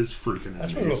 man. It is freaking amazing. I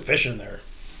just want to go fishing there.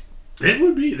 It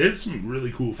would be. There's some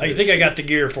really cool fish. I think I got the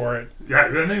gear for it. Yeah,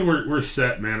 I think we're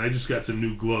set, man. I just got some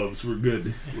new gloves. We're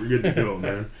good. We're good to go,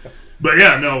 man. But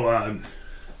yeah, no, like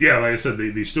I said,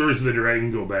 the stories of the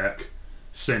dragon go back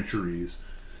centuries,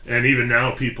 and even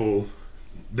now people,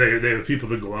 they have people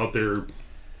that go out there,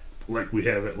 like we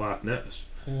have at Loch Ness,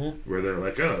 where they're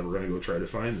like, oh, we're gonna go try to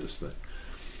find this thing.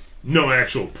 No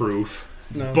actual proof,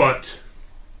 but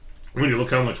when you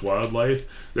look how much wildlife,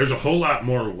 there's a whole lot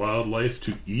more wildlife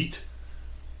to eat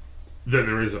than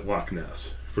there is at Loch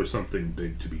Ness for something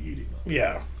big to be eating on.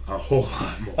 Yeah. A whole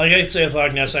lot more. Like I'd say with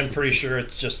Loch Ness, I'm pretty sure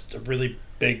it's just a really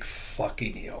big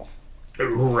fucking eel.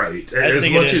 Right. As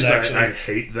much as I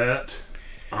hate that,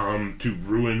 to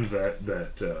ruin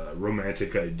that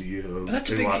romantic idea of... But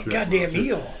that's a big goddamn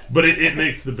eel. But it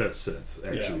makes the best sense,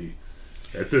 actually.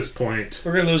 at this point,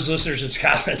 We're going to lose listeners in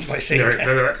Scotland by saying that.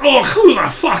 they're like, oh, who the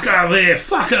fuck are they?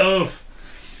 Fuck off.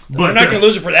 But We're not going to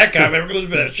lose it for that comment. We're going to lose it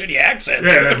for that shitty accent.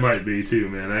 yeah, that might be too,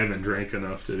 man. I haven't drank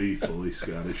enough to be fully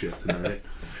Scottish yet tonight.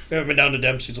 We haven't been down to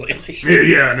Dempsey's lately.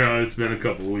 Yeah, no, it's been a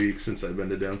couple of weeks since I've been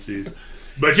to Dempsey's.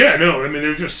 But yeah, no, I mean,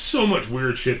 there's just so much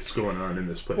weird shit's going on in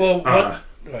this place. Well, go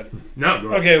ahead.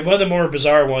 Okay, one of the more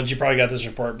bizarre ones, you probably got this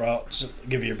report, but I'll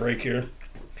give you a break here,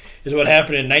 is what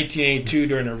happened in 1982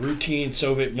 during a routine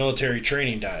Soviet military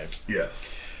training dive.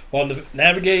 Yes. While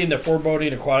navigating the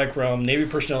foreboding aquatic realm, Navy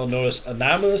personnel noticed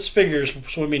anomalous figures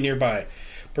swimming nearby.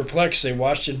 Perplexed, they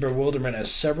watched in bewilderment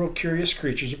as several curious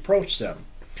creatures approached them.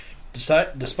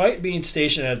 Despite being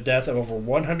stationed at a depth of over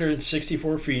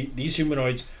 164 feet, these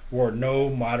humanoids wore no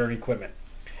modern equipment.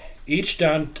 Each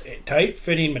donned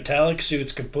tight-fitting metallic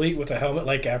suits complete with a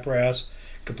helmet-like apparatus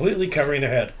completely covering their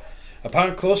head.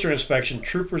 Upon closer inspection,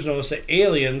 troopers noticed that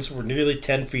aliens were nearly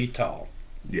 10 feet tall.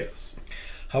 Yes.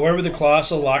 However, the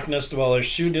colossal Loch Ness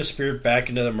dwellers soon disappeared back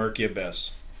into the murky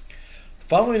abyss.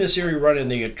 Following this eerie run-in,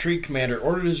 the intrigued commander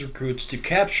ordered his recruits to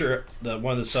capture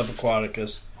one of the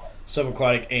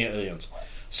subaquatic aliens.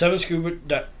 Seven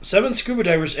scuba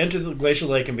divers entered the glacial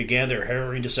lake and began their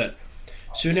harrowing descent.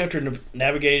 Soon after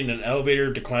navigating an elevator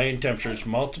of declining temperatures,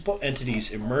 multiple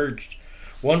entities emerged.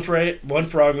 One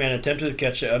frogman attempted to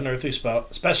catch the unearthly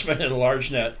specimen in a large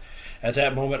net. At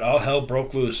that moment, all hell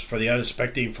broke loose for the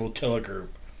unsuspecting flotilla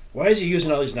group. Why is he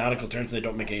using all these nautical terms that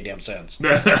don't make any damn sense?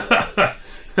 The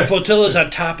flotilla is on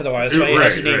top of the water. That's why he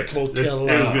has the name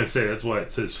flotilla. I was going to say, that's why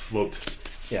it says float.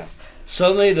 Yeah.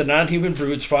 Suddenly, the non-human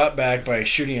brutes fought back by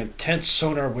shooting intense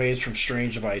sonar waves from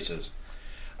strange devices.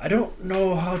 I don't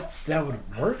know how that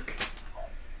would work.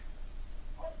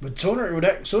 Would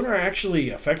sonar actually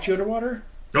affect you underwater?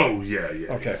 Oh, yeah.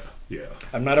 Okay. Yeah.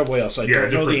 I'm not a whale, so I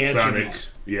don't know the answer to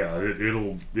these. Yeah,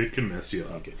 it can mess you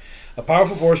up. Okay. A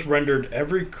powerful force rendered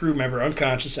every crew member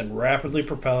unconscious and rapidly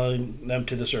propelling them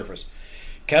to the surface.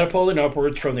 Catapulting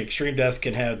upwards from the extreme depth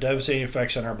can have devastating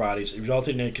effects on our bodies,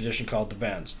 resulting in a condition called the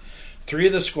bends. 3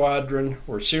 of the squadron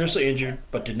were seriously injured,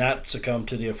 but did not succumb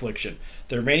to the affliction.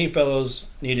 The remaining fellows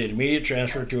needed immediate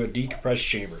transfer to a decompressed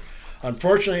chamber.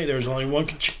 Unfortunately, there was only one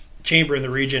chamber in the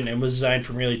region and was designed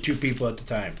for merely 2 people at the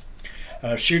time.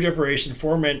 Sheer desperation,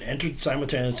 4 men entered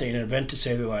simultaneously in an event to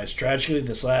save their lives. Tragically,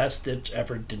 this last-ditch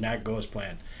effort did not go as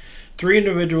planned. 3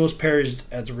 individuals perished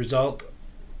as a result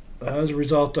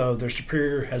of their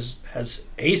superior has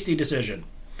hasty decision.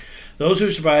 Those who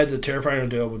survived the terrifying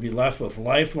ordeal would be left with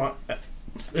lifelong...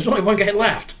 There's only one guy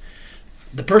left.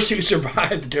 The person who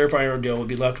survived the terrifying ordeal would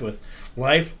be left with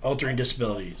life-altering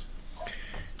disabilities.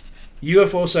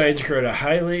 UFO sightings occurred at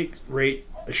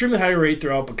extremely high rate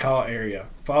throughout Bacall area.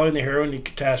 Following the harrowing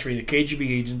catastrophe, the KGB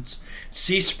agents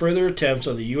ceased further attempts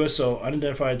of the USO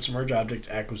unidentified submerged object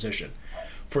acquisition.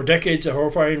 For decades, the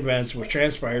horrifying events which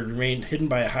transpired remained hidden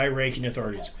by high-ranking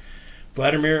authorities.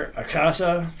 Vladimir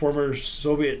Akasa, former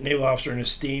Soviet naval officer and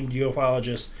esteemed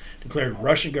ufologist, declared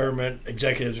Russian government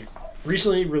executives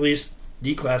recently released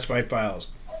declassified files.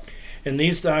 In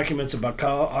these documents, the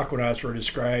Bacall aquanauts were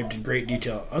described in great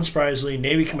detail. Unsurprisingly,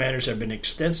 Navy commanders have been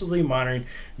extensively monitoring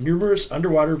numerous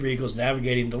underwater vehicles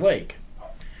navigating the lake.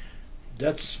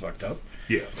 That's fucked up.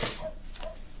 Yeah.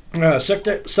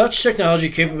 Such technology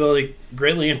capability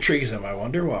greatly intrigues them. I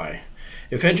wonder why.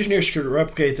 If engineers could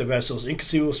replicate the vessel's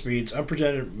inconceivable speeds,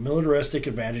 unprecedented militaristic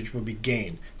advantage would be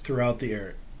gained throughout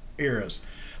the eras.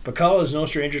 Bacall is no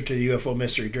stranger to the UFO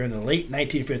mystery. During the late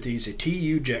 1950s, a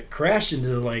TU jet crashed into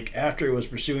the lake after it was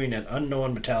pursuing an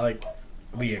unknown metallic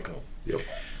vehicle. Yep.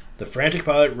 The frantic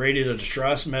pilot radiated a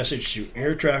distress message to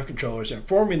air traffic controllers,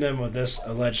 informing them of this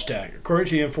alleged attack. According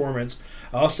to the informants,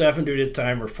 all staff on duty at the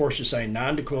time were forced to sign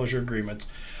non-disclosure agreements.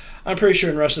 I'm pretty sure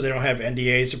in Russia they don't have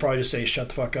NDAs. They probably just say, shut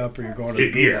the fuck up or you're going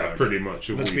to the Yeah, pretty much.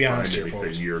 Let's be honest here,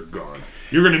 folks. You're gone.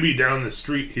 You're going to be down the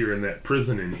street here in that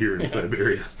prison in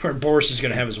Siberia. Where Boris is going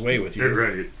to have his way with you.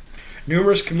 Right.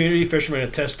 Numerous community fishermen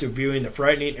attest to viewing the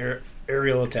frightening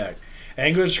aerial attack.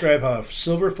 Anglers describe how a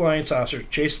silver flying saucer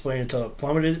chased the plane until it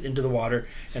plummeted into the water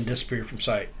and disappeared from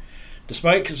sight.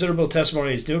 Despite considerable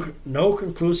testimonies, no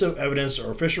conclusive evidence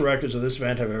or official records of this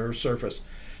event have ever surfaced.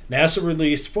 NASA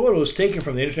released photos taken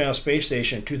from the International Space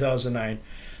Station in 2009.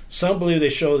 Some believe they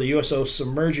show the USO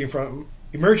emerging from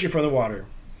the water.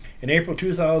 In April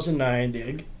 2009,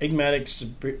 the enigmatic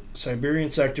Siberian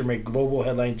sector made global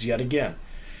headlines yet again.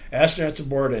 Astronauts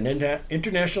aboard an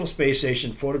International Space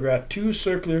Station photographed 2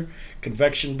 circular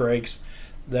convection breaks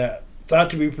that thought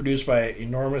to be produced by an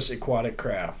enormous aquatic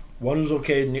craft. One was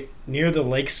located near the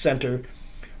lake's center,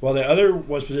 while the other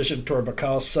was positioned toward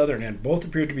Bacall's southern end. Both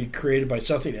appeared to be created by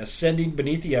something ascending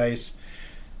beneath the ice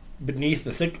beneath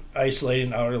the thick,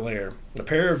 isolating outer layer. A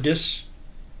pair of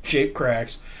disc-shaped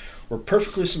cracks were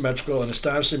perfectly symmetrical and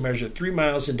astonishingly measured 3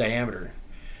 miles in diameter.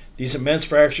 These immense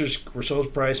fractures were so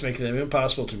precise, making them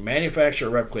impossible to manufacture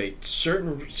or replicate.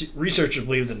 Certain researchers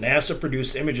believe the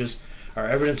NASA-produced images are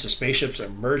evidence of spaceships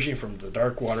emerging from the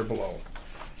dark water below.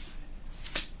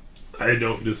 I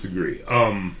don't disagree.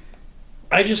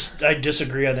 I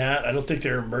disagree on that. I don't think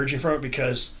they're emerging from it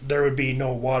because there would be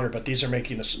no water, but these are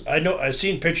making us. I know I've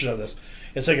seen pictures of this.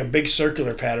 It's like a big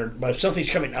circular pattern, but if something's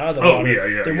coming out of the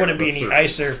water, there wouldn't be any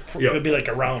ice there. It would be like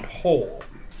a round hole.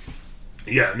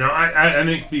 Yeah, no, I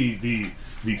think the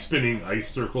spinning ice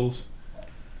circles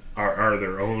are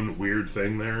their own weird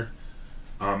thing there.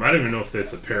 I don't even know if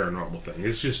that's a paranormal thing.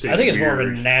 It's just I think it's more of a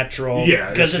natural.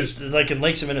 Yeah, because it's like in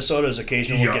lakes of Minnesota, is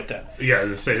occasionally we'll get that. Yeah,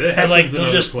 to say that happens in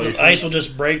other places. The ice will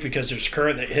just break because there's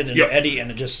current that hit an eddy, and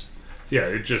it just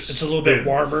it's a little bit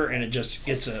warmer, and it just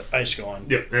gets ice going.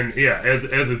 Yep, and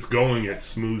as it's going, it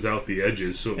smooths out the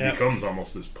edges, so it becomes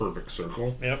almost this perfect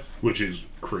circle. Yep, which is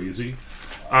crazy.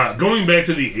 Going back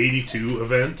to the '82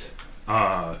 event,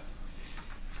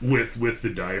 with the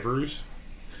divers.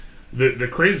 The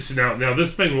crazy now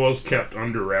this thing was kept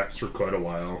under wraps for quite a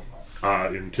while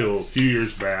until a few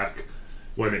years back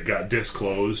when it got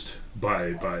disclosed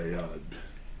by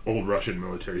old Russian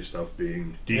military stuff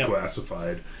being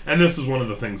declassified, and this is one of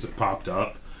the things that popped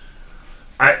up.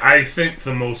 I think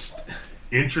the most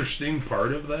interesting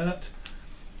part of that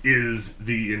is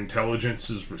the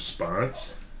intelligence's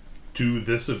response to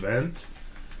this event.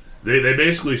 They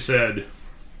basically said,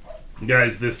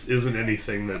 guys, this isn't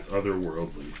anything that's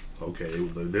otherworldly. Okay,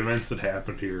 the events that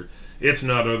happened here, it's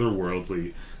not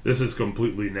otherworldly. This is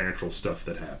completely natural stuff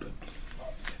that happened.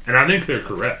 And I think they're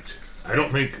correct. I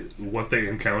don't think what they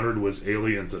encountered was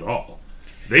aliens at all.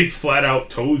 They flat out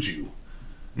told you,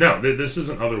 no, this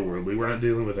isn't otherworldly. We're not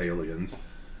dealing with aliens.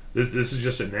 This is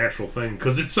just a natural thing.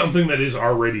 Because it's something that is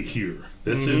already here.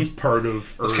 This is part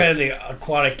of Earth. It's kind of the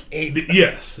aquatic ape.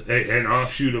 Yes, an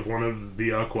offshoot of one of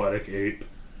the aquatic ape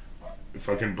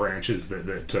fucking branches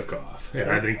that took off, and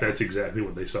I think that's exactly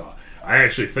what they saw. I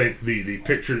actually think the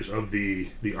pictures of the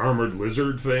armored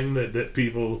lizard thing that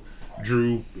people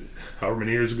drew however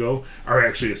many years ago are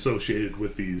actually associated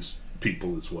with these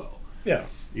people as well. Yeah,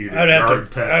 either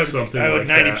guard pets, something like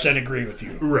that. I would 90% agree with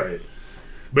you. Right,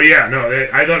 but yeah, no,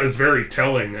 I thought it was very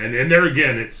telling, and there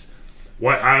again, it's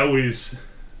why I always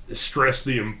stress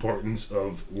the importance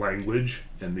of language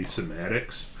and the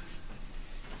semantics.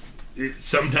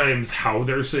 Sometimes how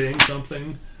they're saying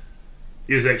something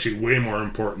is actually way more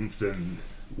important than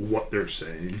what they're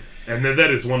saying. And that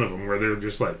is one of them where they're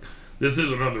just like, this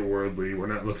isn't otherworldly, we're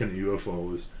not looking at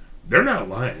UFOs. They're not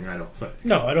lying, I don't think.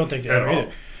 No, I don't think they are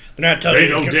either. They're not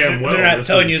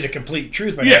telling you the complete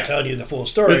truth by not telling you the full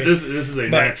story. But this is a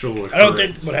natural occurrence. I don't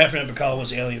think what happened at Bacall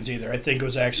was aliens either. I think it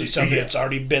was actually something that's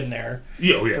already been there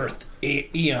for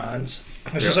eons.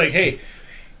 It's just like, hey,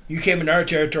 you came into our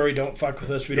territory, don't fuck with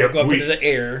us. We don't go up into the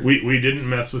air. We didn't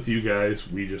mess with you guys.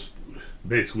 We just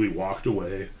basically walked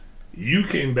away. You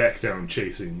came back down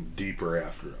chasing deeper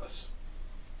after us.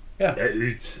 Yeah.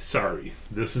 Sorry.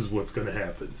 This is what's going to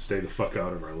happen. Stay the fuck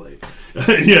out of our lake.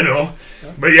 You know?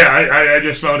 Yeah. But yeah, I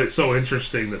just found it so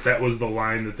interesting that was the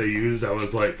line that they used. I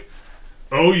was like,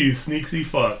 oh, you sneaky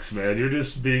fucks, man. You're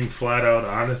just being flat out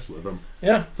honest with them.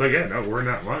 Yeah. It's like, no, we're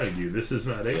not lying to you. This is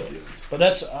not aliens. But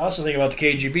that's the awesome thing about the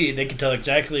KGB. They can tell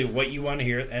exactly what you want to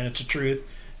hear, and it's the truth.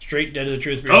 Straight dead to the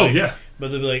truth. Yeah. But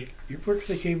they'll be like, you work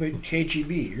for the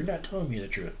KGB. You're not telling me the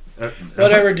truth.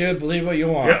 Whatever, dude. Believe what you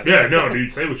want. Yeah, no,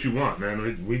 dude. Say what you want,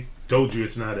 man. We told you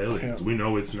it's not aliens. Yeah. We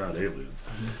know it's not aliens.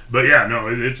 Mm-hmm. But yeah, no,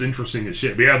 it's interesting as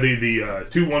shit. But yeah, the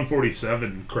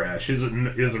Tu-147 crash is a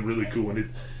really cool one.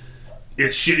 It's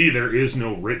shitty there is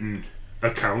no written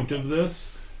account of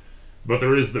this. But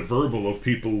there is the verbal of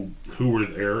people who were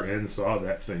there and saw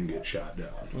that thing get shot down.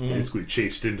 Mm-hmm. Basically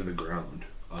chased into the ground.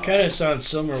 Kind of sounds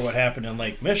similar to what happened in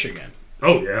Lake Michigan.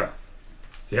 Oh, yeah.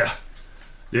 Yeah.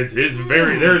 It's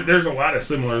very... There's a lot of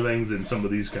similar things in some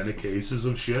of these kind of cases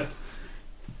of shit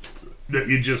that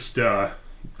you just...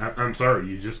 I'm sorry,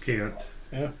 you just can't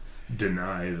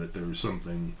deny that there was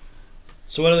something...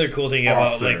 So what other cool thing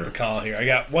about Lake Bacall here? I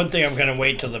got one thing I'm going to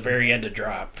wait till the very end to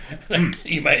drop.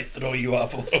 You might throw you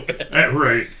off a little bit.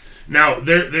 Right. Now,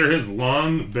 there has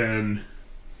long been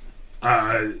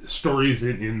stories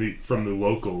from the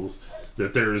locals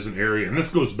that there is an area, and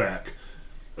this goes back,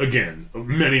 again,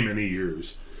 many, many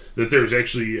years, that there's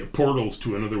actually portals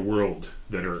to another world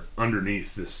that are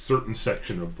underneath this certain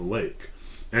section of the lake.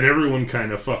 And everyone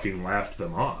kind of fucking laughed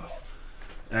them off.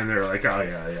 And they're like, oh,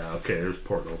 yeah, okay, there's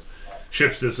portals.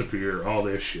 Ships disappear, all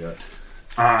this shit.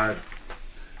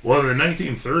 Well, in the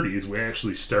 1930s, we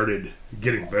actually started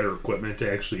getting better equipment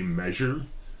to actually measure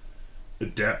the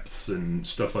depths and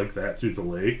stuff like that through the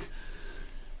lake.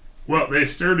 Well, they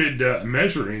started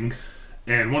measuring,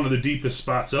 and one of the deepest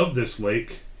spots of this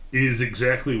lake is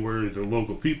exactly where the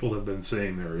local people have been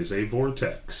saying there is a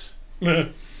vortex.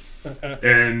 And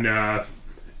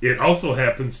it also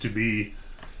happens to be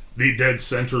the dead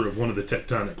center of one of the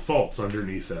tectonic faults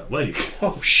underneath that lake.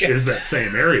 Oh, shit. Is that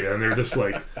same area, and they're just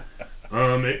like,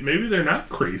 maybe they're not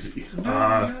crazy.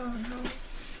 No.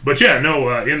 But yeah,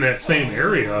 no, in that same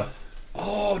area,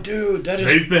 oh, dude, that is...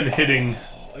 they've been hitting...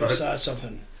 I saw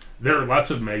something. There are lots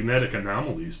of magnetic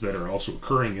anomalies that are also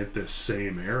occurring at this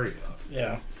same area.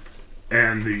 Yeah.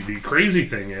 And the crazy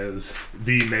thing is,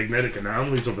 the magnetic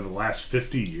anomalies over the last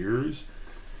 50 years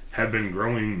have been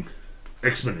growing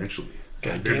exponentially.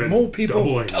 Goddamn mole people.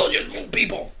 Doubling. Tell you, mole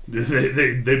people.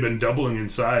 They've been doubling in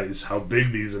size how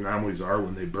big these anomalies are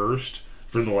when they burst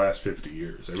for the last 50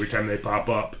 years. Every time they pop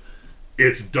up,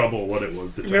 it's double what it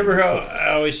was the time Remember how before.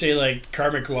 I always say, like,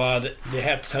 karmic law, that they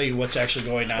have to tell you what's actually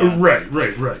going on? Right.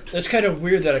 That's kind of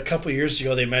weird that a couple years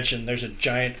ago they mentioned there's a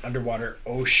giant underwater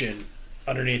ocean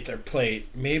underneath their plate.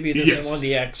 Maybe this is one of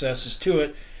the accesses to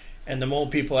it, and the mole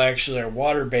people actually are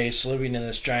water-based, living in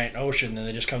this giant ocean, and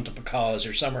they just come to Pacala as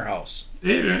their summer house.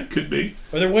 Yeah, it could be.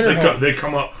 Or their winter home. They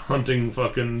come up hunting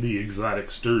fucking the exotic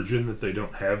sturgeon that they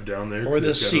don't have down there. Or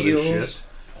the seals.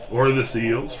 Or the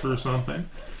seals for something.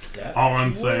 That all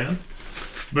I'm saying.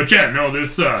 But yeah, no,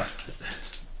 this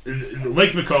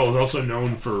Lake McCall is also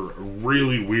known for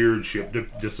really weird ship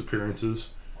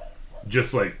disappearances.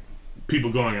 Just like people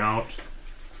going out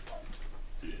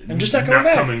and just not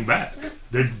coming back.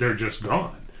 They're just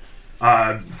gone.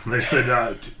 They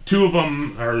said two of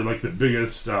them are like the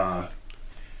biggest.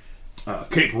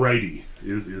 Cape Righty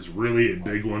is really a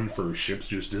big one for ships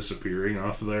just disappearing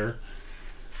off of there.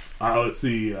 Let's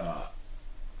see.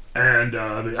 And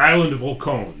the island of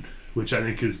Olcone, which I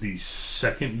think is the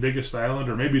second biggest island,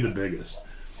 or maybe the biggest,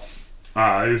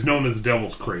 is known as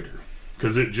Devil's Crater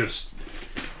because it just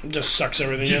sucks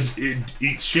everything in. It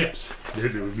eats ships.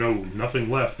 There's nothing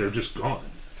left. They're just gone.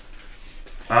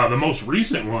 The most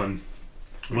recent one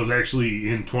was actually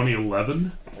in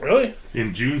 2011. Really?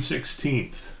 In June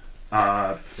 16th,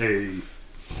 a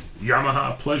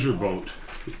Yamaha pleasure boat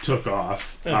took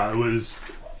off. It was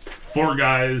 4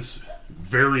 guys,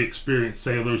 very experienced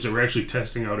sailors that were actually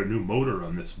testing out a new motor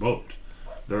on this boat.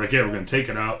 They're like, yeah, we're going to take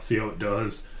it out, see how it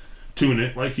does, tune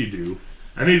it like you do.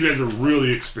 And these guys are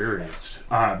really experienced.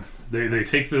 They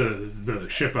take the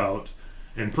ship out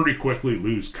and pretty quickly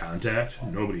lose contact.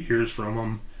 Nobody hears from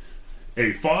them.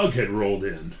 A fog had rolled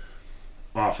in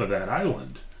off of that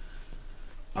island.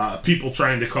 People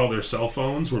trying to call their cell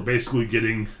phones were basically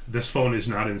getting, this phone is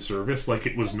not in service, like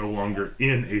it was no longer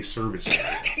in a service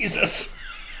area. Jesus.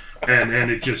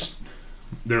 And it just,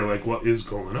 they're like, what is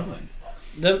going on?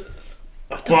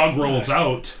 Fog rolls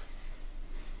out,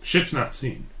 ship's not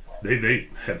seen. They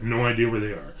have no idea where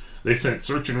they are. They sent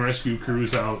search and rescue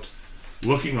crews out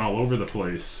looking all over the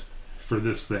place for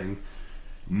this thing.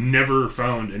 Never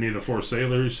found any of the 4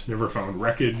 sailors, never found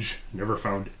wreckage, never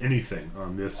found anything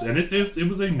on this. And it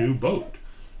was a new boat.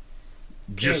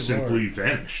 Just simply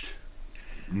vanished.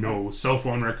 No cell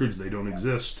phone records, they don't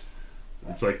exist.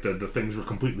 It's like the things were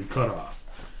completely cut off.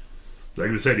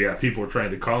 Like I said, yeah, people were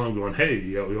trying to call them going, hey,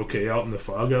 you okay out in the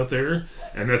fog out there?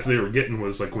 And that's what they were getting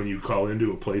was like when you call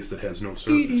into a place that has no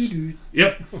service.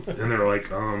 Yep. And they're like,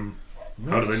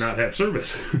 how do they not have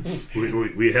service?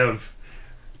 we have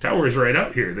towers right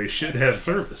out here. They should have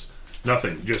service.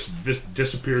 Nothing. Just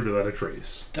disappeared without a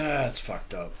trace. That's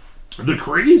fucked up. The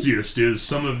craziest is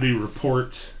some of the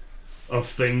reports of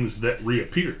things that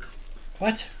reappear.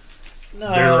 What?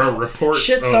 No. There are reports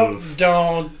of...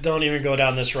 Don't even go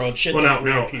down this road. Shit don't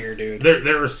reappear, dude.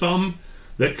 There are some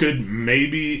that could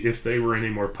maybe, if they were in a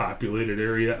more populated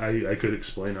area, I could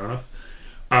explain off.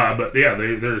 But yeah,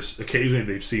 there's occasionally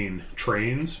they've seen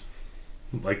trains,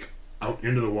 like, out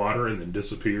into the water and then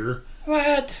disappear.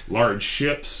 What? Large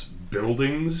ships,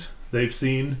 buildings they've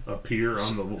seen appear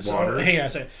on the water. Hang on a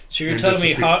second. So you're telling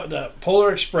me how the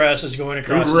Polar Express is going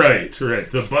across the lake?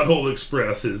 Right. The Butthole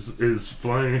Express is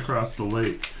flying across the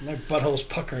lake. My butthole's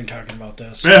puckering talking about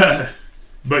this.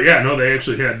 But yeah, no, they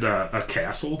actually had a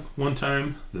castle one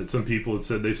time that some people had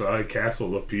said they saw a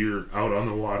castle appear out on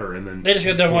the water and then... They just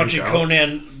got done watching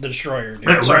Conan the Destroyer, dude.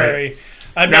 Right. Sorry.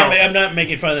 I'm not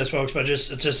making fun of this, folks, but it's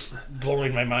just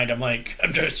blowing my mind.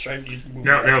 I'm just trying to move.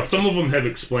 Now, some of them have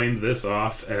explained this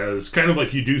off as kind of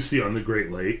like you do see on the Great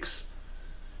Lakes,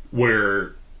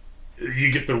 where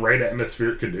you get the right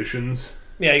atmospheric conditions.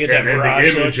 Yeah, you get that and mirage.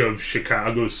 And the image of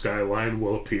Chicago's skyline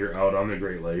will appear out on the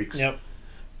Great Lakes. Yep.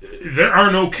 there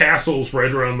are no castles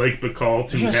right around Lake Baikal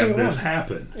to There's have no this one.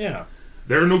 happen. Yeah.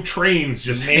 There are no trains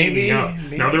just hanging out.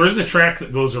 Maybe. Now, there is a track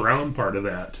that goes around part of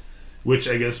that, which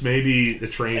I guess maybe the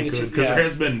train could, because there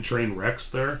has been train wrecks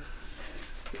there.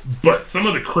 But some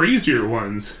of the crazier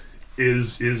ones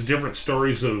is different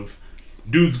stories of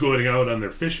dudes going out on their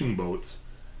fishing boats,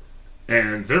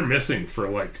 and they're missing for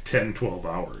like 10, 12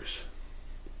 hours.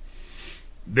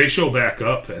 They show back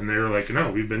up, and they're like,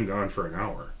 no, we've been gone for an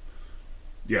hour.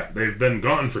 Yeah, they've been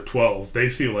gone for 12. They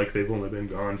feel like they've only been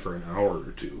gone for an hour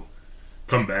or two.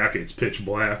 Come back, it's pitch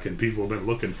black, and people have been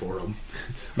looking for them.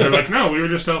 They're like, no, we were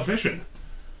just out fishing.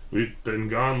 We've been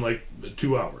gone like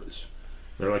 2 hours.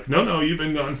 They're like, no, you've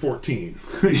been gone 14.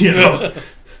 You know?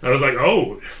 I was like,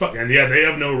 oh, fuck. And yeah, they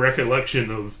have no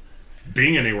recollection of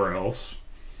being anywhere else.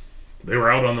 They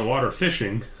were out on the water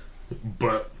fishing,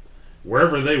 but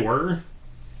wherever they were,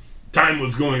 time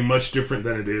was going much different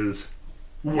than it is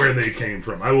where they came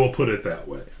from. I will put it that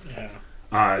way. Yeah.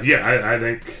 I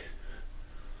think,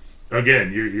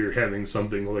 again, you're having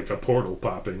something like a portal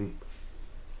popping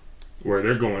where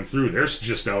they're going through. They're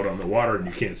just out on the water and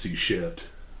you can't see shit.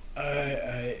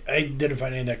 I didn't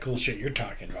find any of that cool shit you're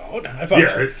talking about.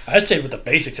 I stayed with the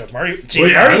basics of Marty.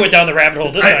 See, Marty went down the rabbit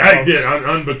hole this time. I did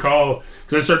on Baikal,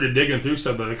 because I started digging through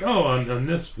stuff. They're like, oh, on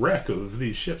this wreck of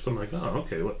these ships. I'm like, oh,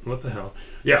 okay, what the hell?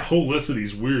 Yeah, a whole list of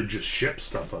these weird just ship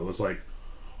stuff. I was like,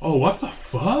 oh, what the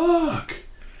fuck?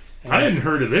 I hadn't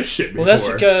heard of this shit before. Well,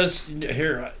 that's because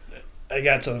here I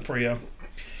got something for you.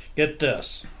 Get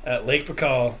this: at Lake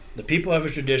Baikal, the people have a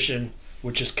tradition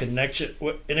which is in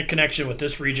a connection with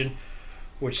this region,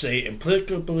 which they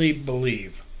implicitly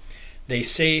believe. They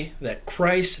say that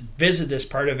Christ visited this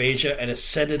part of Asia and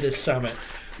ascended this summit,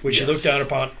 which he looked down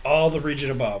upon all the region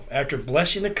above. After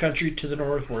blessing the country to the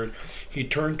northward, he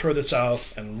turned toward the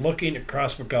south, and looking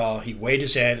across Baikal, he waved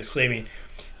his hand, exclaiming,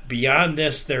 "Beyond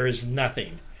this there is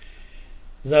nothing."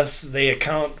 Thus they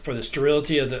account for the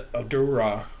sterility of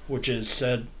Dura, which is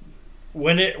said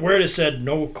where it is said,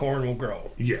 "No corn will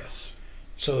grow." Yes.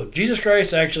 So Jesus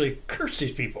Christ actually cursed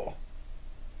these people.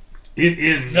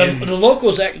 The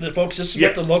locals, folks, this is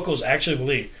what the locals actually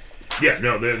believe. Yeah,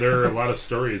 no, there are a lot of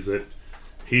stories that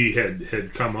he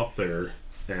had come up there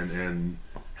and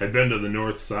had been to the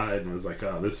north side and was like,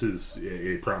 oh, this is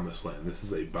a promised land. This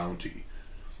is a bounty.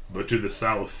 But to the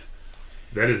south,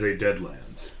 that is a dead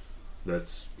lands.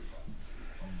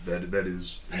 That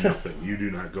is nothing. You do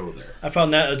not go there. I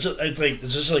found that it's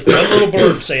just like one little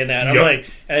blurb saying that. I'm like,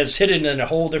 and it's hidden in a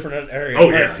whole different area. Oh,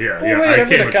 yeah. Wait, I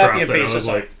came across that and I was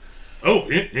like, oh,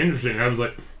 interesting. I was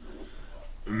like,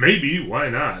 maybe, why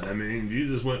not? I mean,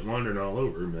 Jesus went wandering all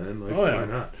over, man. Like, why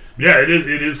not? Yeah, it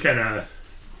is kind of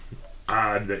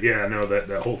odd that,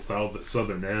 that whole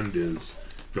southern end is,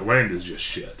 the land is just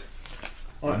shit.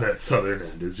 On that southern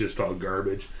end is just all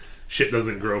garbage. Shit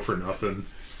doesn't grow for nothing.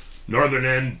 Northern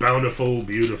end, bountiful,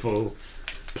 beautiful,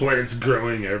 plants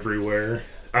growing everywhere.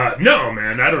 No,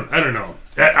 man, I don't know.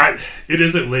 It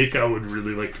is a lake I would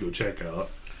really like to go check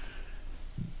out.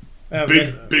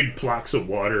 Big blocks of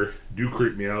water do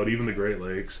creep me out, even the Great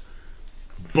Lakes.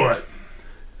 But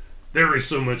there is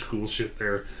so much cool shit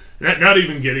there. Not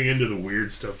even getting into the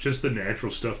weird stuff, just the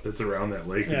natural stuff that's around that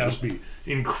lake would just be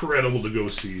incredible to go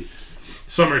see.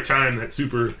 Summertime, that's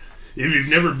super. If you've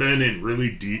never been in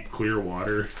really deep, clear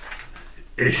water,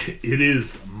 it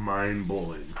is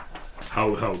mind-blowing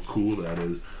how cool that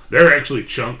is. There are actually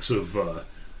chunks of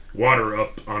water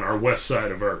up on our west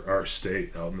side of our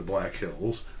state, out in the Black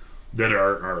Hills, that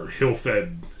are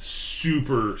hill-fed,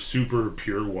 super, super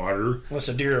pure water. Unless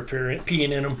a deer are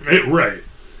peeing in them. Right.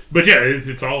 But yeah,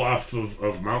 it's all off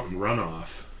of mountain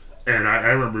runoff. And I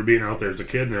remember being out there as a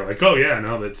kid, and they're like, oh yeah,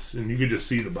 no, and you could just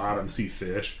see the bottom, see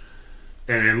fish.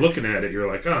 And then looking at it, you're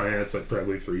like, oh yeah, it's like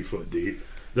probably 3 foot deep.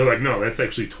 They're like, no, that's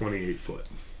actually 28 foot.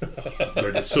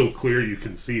 But it's so clear you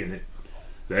can see in it.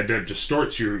 That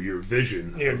distorts your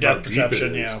vision. Your depth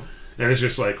perception, yeah. And it's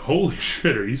just like, holy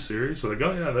shit, are you serious? Like,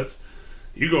 oh yeah,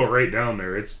 you go right down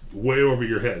there. It's way over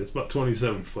your head. It's about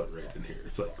 27 foot right in here.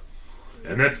 It's like,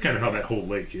 and that's kind of how that whole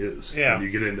lake is. Yeah. When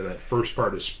you get into that first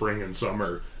part of spring and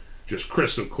summer, just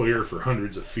crystal clear for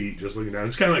hundreds of feet, just looking down.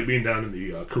 It's kind of like being down in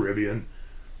the Caribbean,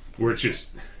 where it's just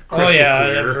crystal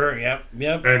clear.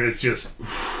 Yep. And it's just,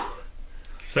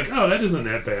 it's like, oh, that isn't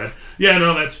that bad. Yeah,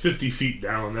 no, that's 50 feet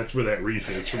down. That's where that reef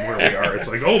is from where we are.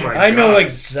 It's like, oh my God. I know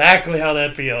exactly how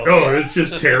that feels. Oh, it's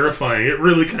just terrifying. It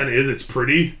really kind of is. It's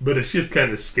pretty, but it's just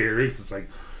kind of scary. It's like,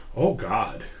 oh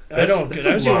God. I don't, because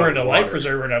I was wearing a life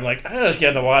preserver, and I'm like, I just get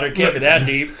in the water. It can't be that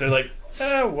deep. They're like,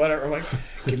 Whatever. I'm like,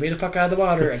 get me the fuck out of the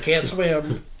water. I can't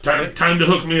swim. Time to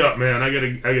hook me up, man. I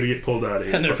gotta get pulled out of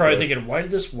here. And they're probably thinking, why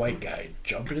did this white guy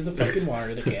jump into the fucking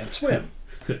water that can't swim?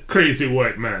 Crazy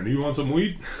white man. You want some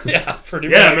weed? Yeah, pretty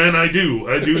much. Yeah, man, I do.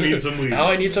 I do need some weed. Now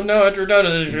I need some now after we're done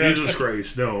with this. Jesus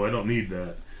Christ. No, I don't need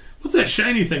that. What's that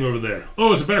shiny thing over there?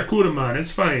 Oh, it's a barracuda, man. It's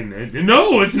fine.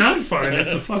 No, it's not fine.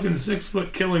 It's a fucking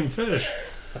 6-foot killing fish.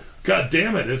 God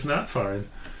damn it. It's not fine.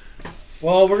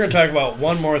 Well, we're going to talk about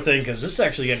one more thing because this is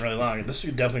actually getting really long. This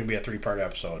would definitely be a 3-part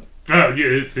episode. Oh,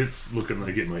 yeah, it's looking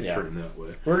like it might turn that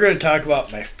way. We're going to talk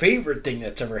about my favorite thing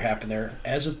that's ever happened there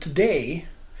as of today.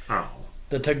 Oh.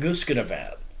 The Tunguska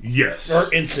event. Yes.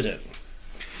 Or incident.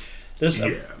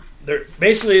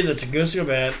 Basically, the Tunguska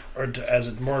event, or as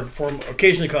it's more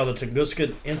occasionally called the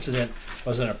Tunguska incident,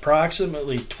 was an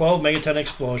approximately 12 megaton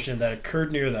explosion that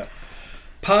occurred near the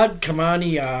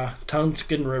Podkamania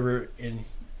Tunskin River in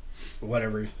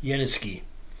Yeniski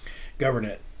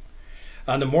Governorate.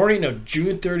 On the morning of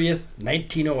June 30th,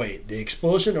 1908, the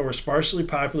explosion over sparsely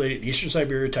populated eastern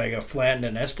Siberia taiga flattened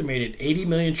an estimated 80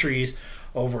 million trees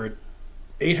over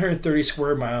 830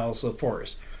 square miles of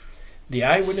forest. The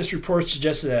eyewitness reports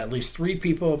suggested that at least 3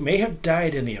 people may have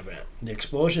died in the event. The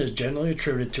explosion is generally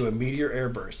attributed to a meteor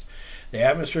airburst. The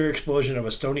atmospheric explosion of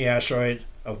a stony asteroid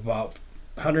of about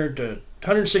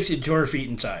 160 to 200 feet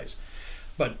in size.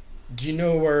 But do you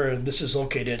know where this is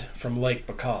located from Lake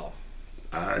Baikal?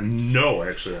 No,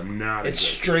 actually, I'm not. It's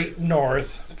straight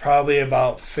north, probably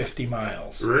about 50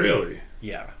 miles. Really?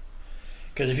 Yeah.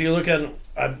 Because if you look at,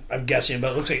 I'm guessing,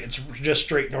 but it looks like it's just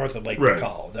straight north of Lake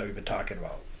Baikal that we've been talking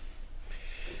about.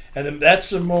 And then that's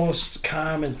the most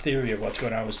common theory of what's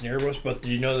going on with Nereus. But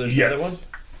do you know there's another one?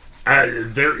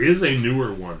 There is a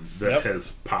newer one that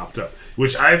has popped up,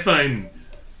 which I find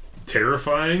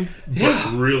terrifying,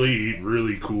 but really,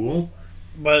 really cool.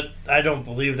 But I don't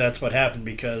believe that's what happened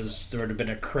because there would have been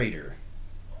a crater.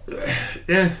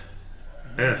 I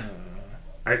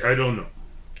don't know.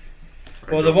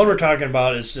 Well, the one we're talking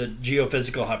about is the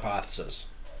geophysical hypothesis.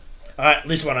 At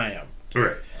least one I am.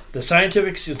 Right. The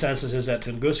scientific consensus is that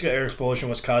Tunguska air explosion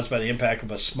was caused by the impact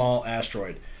of a small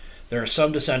asteroid. There are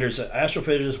some dissenters.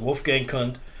 Astrophysicist Wolfgang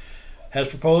Kundt has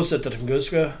proposed that the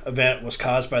Tunguska event was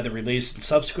caused by the release and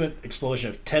subsequent explosion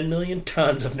of 10 million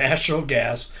tons of natural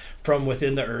gas from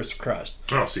within the Earth's crust.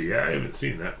 Oh, so yeah, I haven't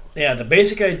seen that one. Yeah, the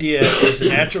basic idea is the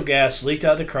natural gas leaked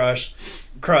out of the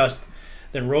crust,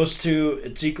 then rose to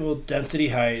its equal density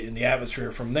height in the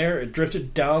atmosphere. From there, it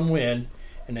drifted downwind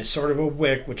in a sort of a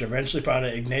wick, which eventually found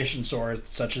an ignition source,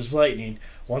 such as lightning.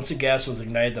 Once the gas was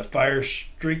ignited, the fire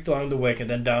streaked along the wick and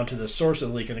then down to the source of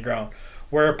the leak in the ground,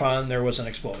 whereupon there was an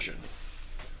explosion.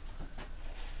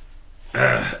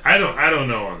 I don't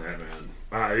know on that, man.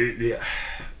 Yeah,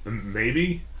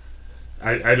 maybe.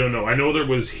 I don't know. I know there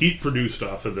was heat produced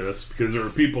off of this because there were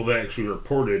people that actually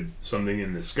reported something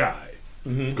in the sky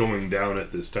going down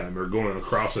at this time or going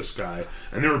across the sky,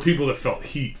 and there were people that felt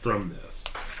heat from this.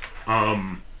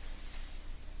 I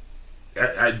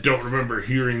don't remember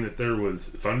hearing that there was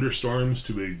thunderstorms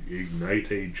to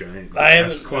ignite a giant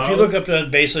gas cloud. If you look up the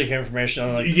basic information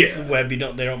on the web,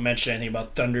 they don't mention anything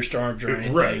about thunderstorms or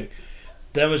anything. Right.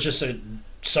 That was just a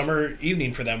summer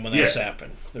evening for them when this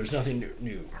happened. There's nothing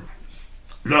new.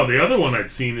 No, the other one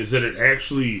I'd seen is that it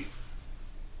actually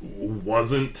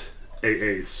wasn't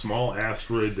a small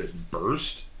asteroid that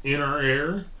burst in our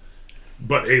air,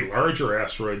 but a larger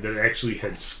asteroid that actually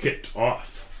had skipped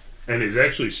off and is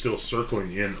actually still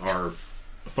circling in our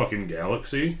fucking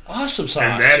galaxy. Awesome sauce.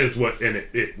 And that is what, and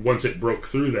it once it broke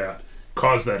through that,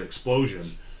 caused that explosion,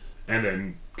 and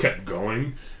then kept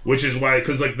going. Which is why,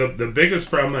 because like the biggest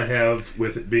problem I have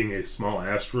with it being a small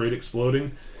asteroid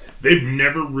exploding, they've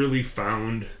never really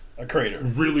found a crater.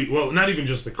 Really, well, not even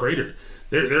just the crater.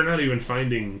 They're not even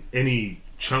finding any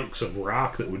chunks of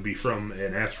rock that would be from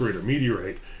an asteroid or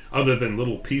meteorite, other than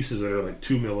little pieces that are like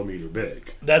 2 millimeter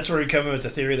big. That's where you come in with the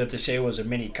theory that they say was a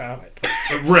mini comet.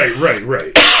 Right.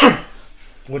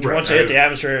 Which once it hit the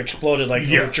atmosphere, exploded like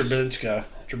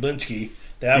Treblinsky.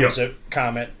 That was a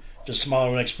comet. Just smaller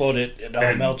when it exploded, it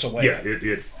all melts away. Yeah,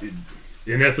 it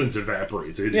in essence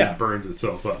evaporates. It burns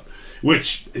itself up.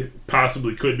 Which it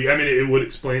possibly could be. I mean, it would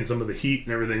explain some of the heat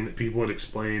and everything that people had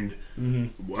explained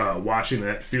watching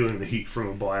that, feeling the heat from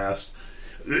a blast.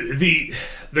 The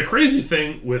crazy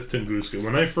thing with Tunguska,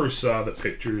 when I first saw the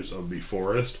pictures of the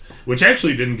forest, which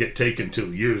actually didn't get taken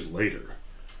till years later,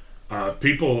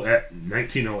 people at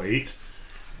 1908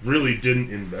 really didn't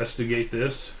investigate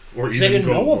this or even they didn't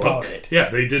go know look. about it. Yeah,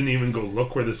 they didn't even go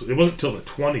look where this. It wasn't until the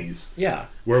 20s. Yeah,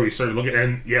 where we started looking,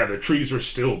 and the trees were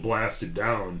still blasted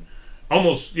down,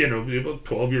 almost about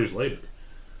 12 years later.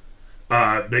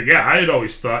 But yeah, I had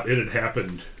always thought it had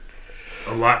happened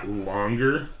a lot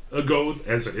longer ago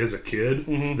as a kid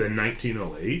than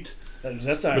 1908.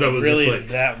 That's not really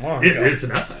that long ago. It's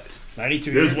not. 92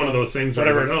 It years. was one of those things where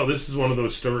I was like, oh, this is one of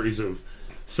those stories of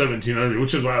 1700,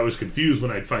 which is why I was confused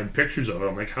when I'd find pictures of it.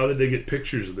 I'm like, how did they get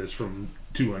pictures of this from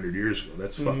 200 years ago?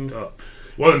 That's fucked up.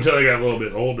 Well, until I got a little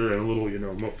bit older and a little,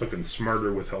 more fucking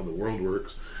smarter with how the world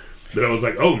works. But I was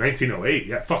like, oh, 1908.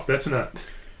 Yeah, fuck, that's not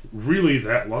really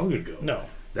that long ago. No.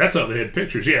 That's how they had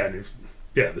pictures. Yeah, and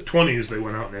the 20s, they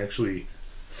went out and actually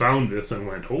found this and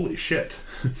went, holy shit.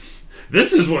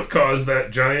 This is what caused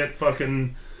that giant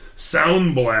fucking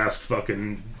sound blast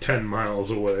fucking 10 miles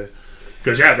away.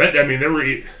 Because,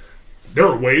 there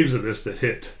were waves of this that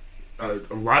hit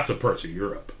lots of parts of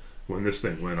Europe when this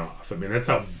thing went off. I mean, that's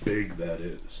how big that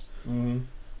is.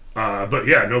 But,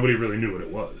 yeah, nobody really knew what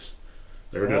it was.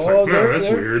 They were just that's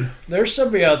weird. There's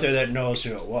somebody out there that knows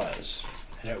who it was.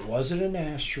 And it wasn't an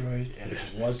asteroid, and it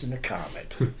wasn't a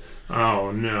comet.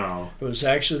 Oh, no. It was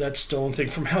actually that stolen thing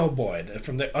from Hellboy,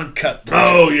 from the uncut version.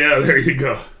 Oh, yeah, there you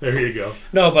go.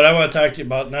 No, but I want to talk to you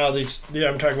about now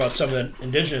I'm talking about some of the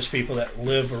indigenous people that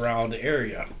live around the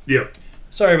area. Yep.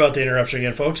 Sorry about the interruption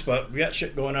again, folks, but we got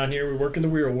shit going on here. We work in the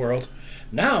real world.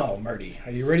 Now, Marty,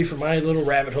 are you ready for my little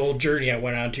rabbit hole journey I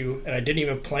went on to? And I didn't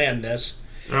even plan this.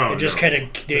 Oh, it just kind of...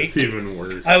 It's even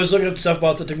worse. I was looking up stuff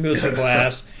about the Tunguska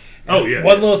Blast. Oh, yeah.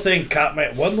 One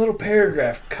little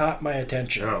paragraph caught my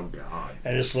attention. Oh, God.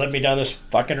 And it just led me down this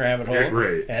fucking rabbit hole.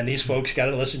 Right. And these folks got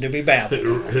to listen to me babble.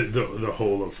 The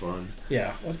hole of fun.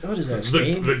 Yeah. What is that,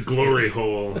 the glory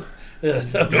hole.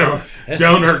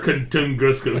 down our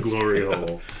Tunguska glory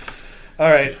hole.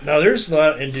 All right. Now, there's a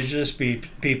lot of indigenous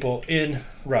people in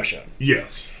Russia.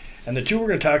 Yes. And the two we're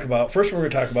going to talk about, first one we're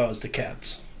going to talk about is the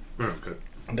Kets. Okay.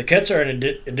 The Kets are an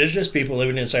indigenous people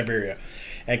living in Siberia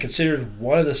and considered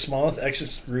one of the smallest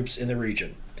ethnic groups in the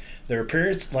region. Their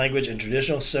appearance, language, and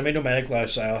traditional semi-nomadic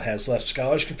lifestyle has left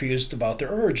scholars confused about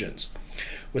their origins,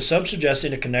 with some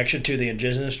suggesting a connection to the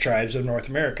indigenous tribes of North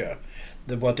America.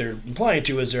 What they're implying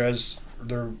to is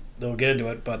they'll get into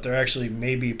it, but they're actually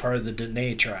maybe part of the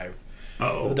Dene tribe.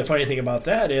 Oh. But the funny thing about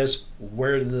that is,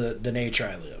 where do the Dene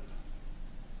tribe live?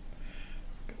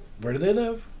 Where do they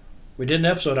live? We did an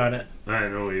episode on it. I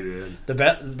know we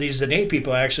did. These Dene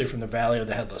people are actually from the Valley of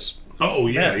the Headless. Oh,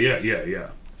 yeah.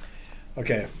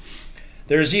 Okay.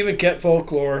 There's even Ket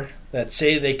folklore that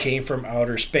say they came from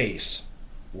outer space.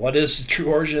 What is the true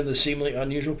origin of the seemingly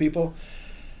unusual people?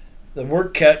 The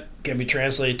word Ket can be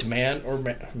translated to man or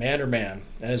man,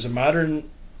 and is a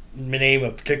modern name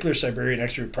of particular Siberian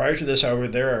expert. Prior to this,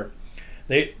 however,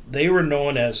 they were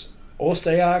known as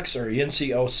Ostyaks or Yinsi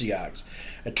Ostyaks,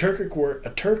 a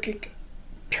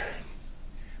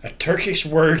Turkish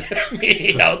word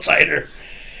meaning outsider,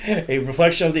 a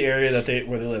reflection of the area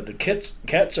where they lived. The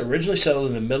Kets originally settled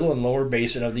in the middle and lower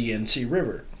basin of the Yenisei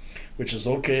River, which is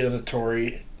located on the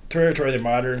territory of the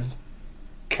modern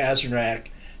Kazanlak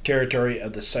territory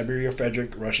of the Siberia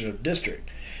Frederick Russian district.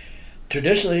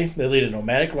 Traditionally, they lead a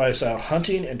nomadic lifestyle,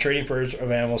 hunting and trading furs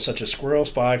of animals such as squirrels,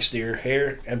 fox, deer,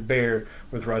 hare, and bear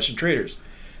with Russian traders.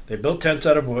 They built tents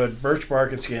out of wood, birch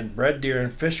bark, and skin, bred deer,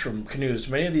 and fished from canoes.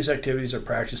 Many of these activities are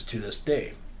practiced to this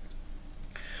day.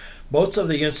 Boats of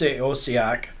the Yinsi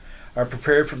Ostyak are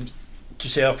prepared to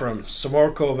sail from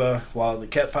Samorkova, while the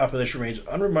Ket population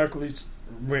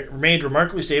remained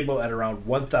remarkably stable at around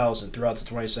 1,000 throughout the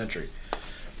 20th century.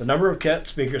 The number of Ket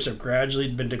speakers have gradually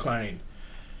been declining.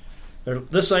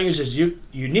 This language is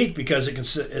unique because it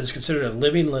is considered a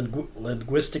living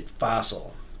linguistic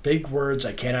fossil. Big words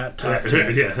I cannot talk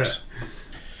to. Folks.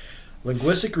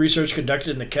 Linguistic research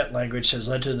conducted in the Ket language has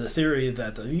led to the theory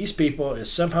that these people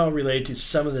is somehow related to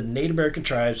some of the Native American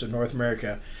tribes of North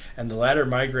America, and the latter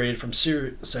migrated from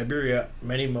Siberia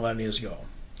many millennia ago.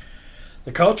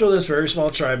 The culture of this very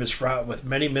small tribe is fraught with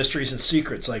many mysteries and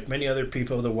secrets. Like many other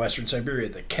people of the Western Siberia,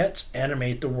 the Kets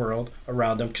animate the world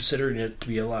around them, considering it to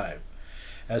be alive.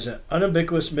 As an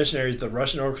unambiguous missionaries, the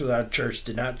Russian Orthodox Church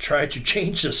did not try to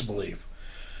change this belief.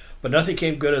 But nothing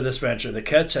came good of this venture. The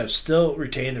Kets have still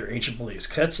retained their ancient beliefs.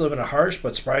 Kets live in a harsh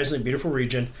but surprisingly beautiful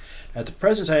region, and at the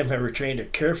present time have retained a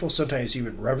careful, sometimes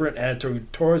even reverent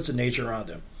attitude towards the nature around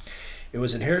them. It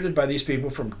was inherited by these people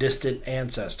from distant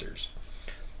ancestors.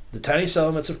 The tiny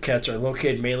settlements of Kets are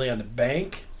located mainly on the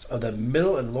bank of the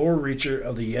middle and lower reacher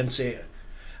of the Yenisei.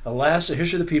 Alas, the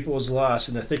history of the people is lost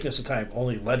in the thickness of time.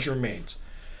 Only legend remains.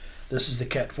 This is the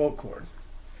Ket folklore.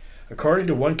 According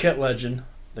to one Ket legend,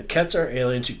 the Kets are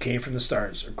aliens who came from the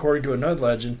stars. According to another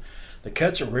legend, the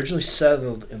Kets originally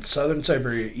settled in southern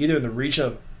Siberia, either in the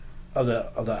region of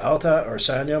the Altai or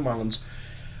Sanya Mountains,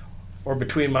 or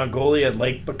between Mongolia and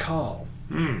Lake Baikal.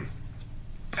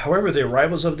 However, the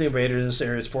arrivals of the invaders in this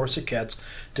area forced the Kets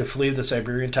to flee the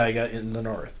Siberian taiga in the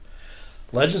north.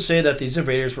 Legends say that these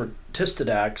invaders were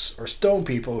Tistadaks, or stone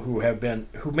people, who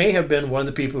may have been one of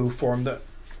the people who formed the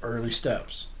early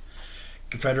steppes.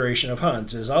 Confederation of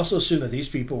Huns. It is also assumed that these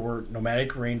people were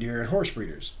nomadic reindeer and horse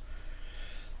breeders.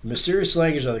 The mysterious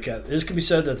language of the Ket. This can be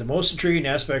said that the most intriguing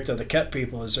aspect of the Ket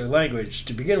people is their language.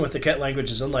 To begin with, the Ket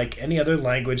language is unlike any other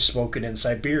language spoken in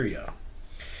Siberia.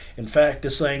 In fact,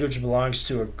 this language belongs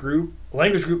to a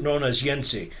language group known as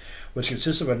Yensi, which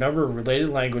consists of a number of related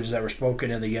languages that were spoken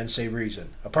in the Yensi region.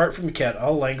 Apart from the Ket,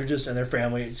 all languages and their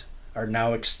families are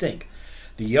now extinct.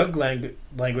 The Yug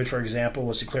language, for example,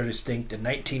 was declared extinct in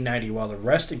 1990, while the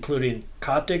rest, including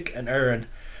Kottik and Aran,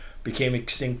 became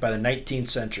extinct by the 19th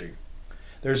century.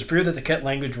 There is a fear that the Ket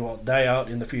language will die out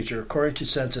in the future. According to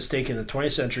census taken in the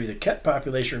 20th century, the Ket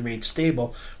population remained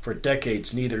stable for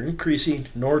decades, neither increasing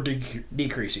nor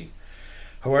decreasing.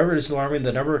 However, it is alarming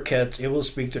the number of Kets able to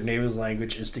speak their native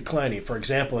language is declining. For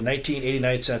example, in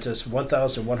 1989 census,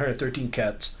 1,113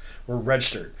 Kets were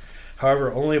registered.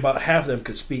 However, only about half of them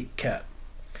could speak Ket,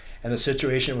 and the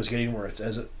situation was getting worse.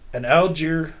 As an Al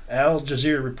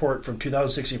Jazeera report from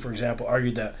 2016, for example,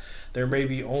 argued that there may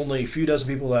be only a few dozen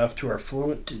people left who are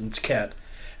fluent in Ket,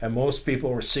 and most people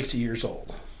were 60 years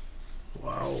old.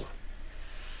 Wow.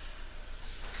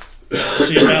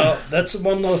 See, now, that's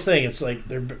one little thing. It's like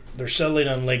they're settling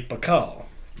on Lake Baikal.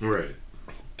 Right.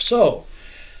 So,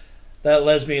 that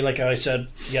leads me, like I said,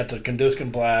 you got the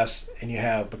Kunduzkan Blast, and you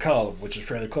have Baikal, which is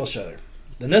fairly close to each other.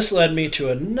 Then this led me to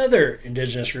another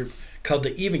indigenous group called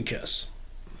the Evenkis.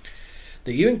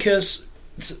 The Evenkis,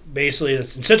 basically, in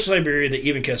Central Siberia, the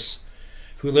Evenkis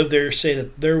who lived there say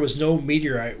that there was no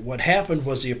meteorite. What happened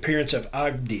was the appearance of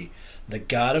Agdi, the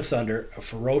god of thunder, a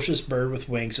ferocious bird with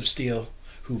wings of steel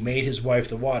who made his wife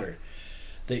the water.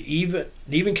 The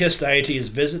Evenkis deity is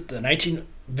visit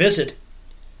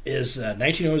is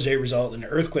 1908 result in an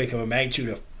earthquake of a magnitude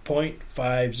of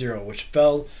 0.50, which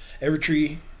fell every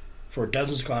tree for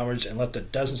dozens of kilometers and left a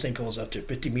dozen sinkholes up to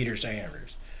 50 meters diameter.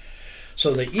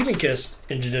 So the Evenkis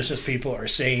indigenous people are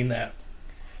saying that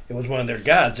it was one of their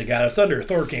gods, the god of thunder.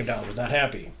 Thor came down, was not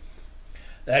happy.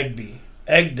 Agdi,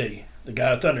 the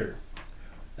god of thunder.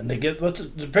 And they get what the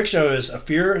depiction of is a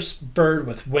fierce bird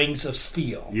with wings of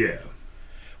steel. Yeah.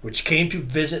 Which came to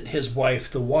visit his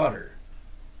wife, the water.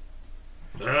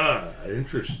 Ah,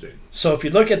 interesting. So if you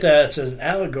look at that, it's an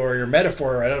allegory or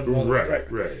metaphor. I don't know.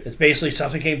 Right. It's basically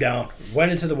something came down,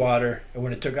 went into the water, and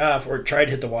when it took off or tried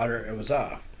to hit the water, it was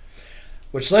off.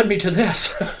 Which led me to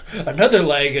this. Another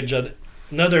language,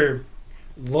 another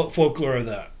folklore of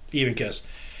the Evenkis.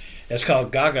 It's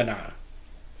called Gagana.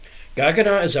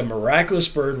 Gagana is a miraculous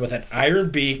bird with an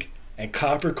iron beak and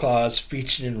copper claws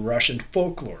featured in Russian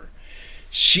folklore.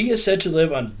 She is said to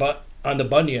live on the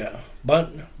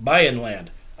Bayan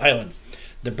island.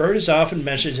 The bird is often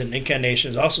mentioned in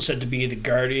incantations, also said to be the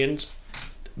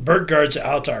bird guards the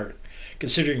altar,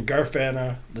 considering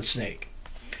Garfana the snake.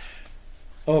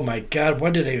 Oh my God, why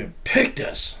did I even pick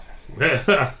this? But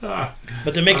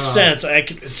that makes sense.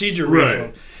 It's easier to read.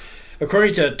 Right.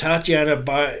 According to Tatiana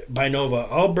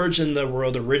Bainova, all birds in the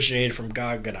world originated from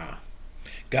Gagana.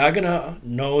 Gagana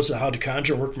knows how to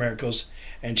conjure and work miracles,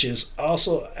 and she is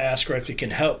also asked if it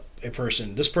can help a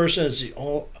person. This person is the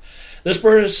only... This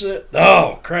bird is...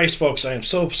 oh, Christ, folks, I am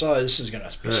so sorry. This is going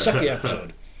to be a sucky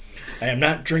episode. I am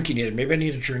not drinking it. Maybe I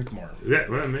need to drink more. Yeah,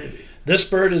 well, maybe. This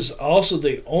bird is also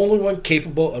the only one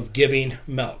capable of giving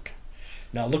milk.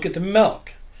 Now, look at the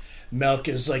milk. Milk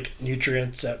is like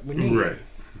nutrients that we need. Right.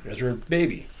 Because we're a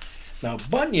baby. Now,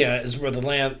 Bunya is where the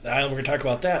island, we're going to talk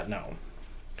about that now.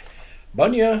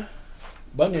 Bunya.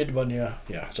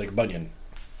 Yeah, it's like Bunyan.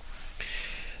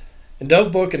 In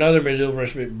Dove Book and other medieval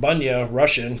Bunya,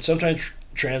 Russian, sometimes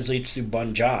translates to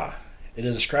Bunja. It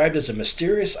is described as a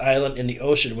mysterious island in the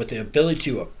ocean with the ability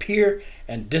to appear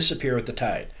and disappear with the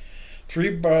tide.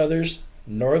 3 brothers,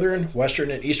 northern, western,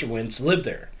 and eastern winds, live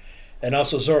there. And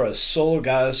also Zora, solar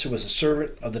goddess who was a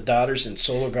servant of the daughters in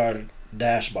solar god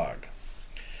Dashbog.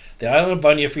 The island of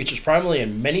Bunya features prominently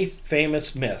in many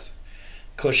famous myths.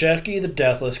 Kosheki the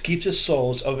Deathless keeps his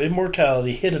souls of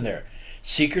immortality hidden there,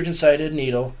 secret inside a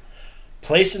needle,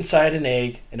 placed inside an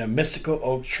egg in a mystical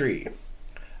oak tree.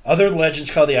 Other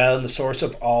legends call the island the source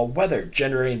of all weather,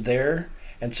 generating there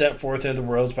and sent forth into the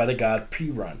worlds by the god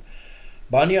Pirun.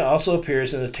 Bunya also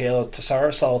appears in the tale of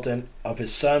Tsar Sultan of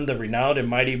his son, the renowned and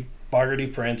mighty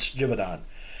Bagherdi prince Jivadon,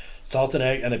 Sultan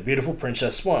Egg, and the Beautiful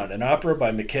Princess Swan. An opera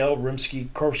by Mikhail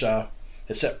Rimsky-Korsakov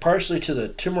is set partially to the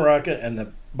Timuroka and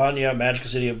the Bunya magical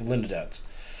city of Lindadets.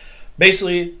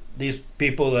 Basically, these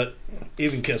people that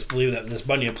Evenkis believe that this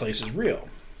Bunya place is real.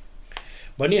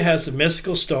 Bunya has the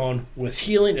mystical stone with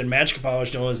healing and magical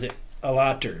powers known as the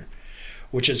Alatar,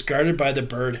 which is guarded by the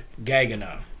bird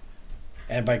Gagana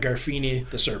and by Garfini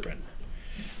the serpent.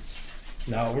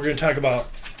 Now we're going to talk about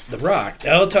the rock. The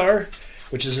Alatar,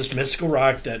 which is this mystical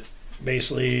rock that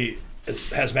basically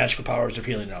has magical powers of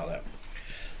healing and all that.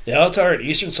 The Alatar in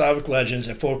Eastern Slavic legends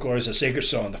and folklore is a sacred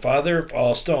stone, the father of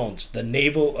all stones, the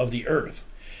navel of the earth,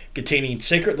 containing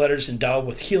sacred letters endowed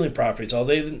with healing properties.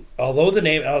 Although the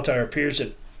name Alatar appears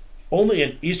only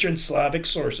in Eastern Slavic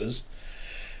sources,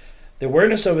 the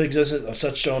awareness of the existence of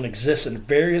such stone exists in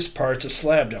various parts of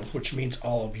Slavdom, which means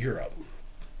all of Europe.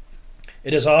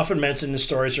 It is often mentioned in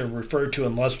stories or referred to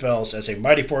in Lustspells as a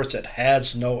mighty force that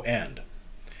has no end.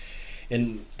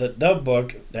 In the Dove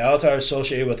book, the Alatar is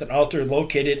associated with an altar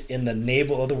located in the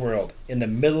navel of the world, in the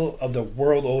middle of the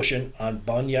world ocean on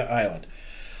Bunya Island.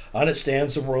 On it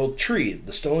stands the world tree.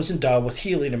 The stone is endowed with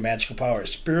healing and magical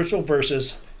powers. Spiritual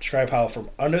verses describe how from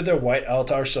under the white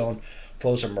Alatar stone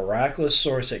flows a miraculous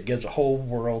source that gives the whole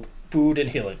world food and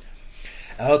healing.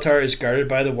 Alatar is guarded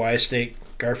by the wise snake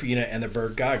Garfina and the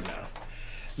bird Gagna.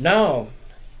 Now,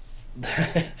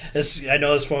 I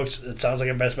know this, folks, it sounds like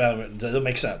a mess, but it doesn't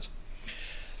make sense.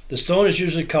 The stone is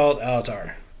usually called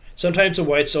Alatar. Sometimes a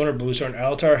white stone or blue stone.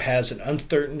 Alatar has an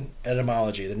uncertain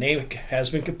etymology. The name has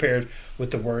been compared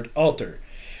with the word altar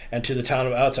and to the town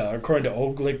of Altar, according to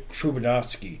Oleg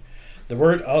Trubanovsky. The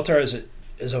word altar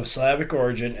is of Slavic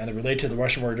origin and related to the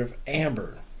Russian word of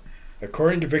amber.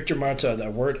 According to Victor Monta, the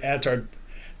word Altar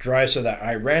derives from the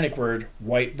Iranic word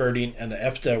white verdine and the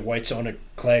Efta white stone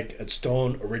clag, its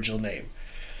stone original name.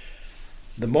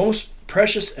 The most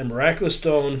precious and miraculous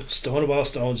stone of all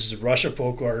stones, is the Russian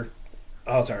folklore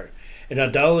Altar, and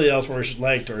undoubtedly elsewhere is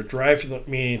liked or derived from the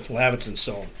meaning Laviton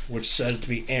stone, which is said to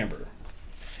be amber.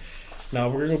 Now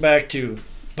we're going to go back to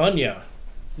Bunya.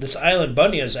 This island,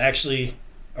 Bunya, is actually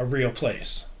a real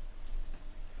place.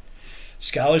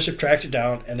 Scholars have tracked it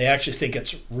down, and they actually think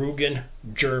it's Rugen,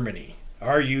 Germany.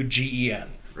 Rugen.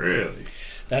 Really?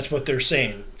 That's what they're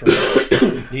saying. For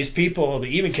these people,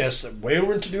 the Evenkists, way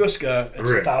over in Tunguska,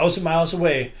 it's 1,000 miles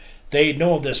away. They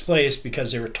know of this place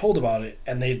because they were told about it,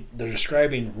 and they're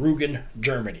describing Rugen,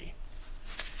 Germany.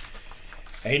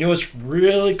 And you know what's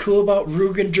really cool about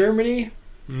Rugen, Germany?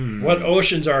 What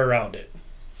oceans are around it?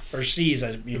 Or seas.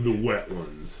 The wet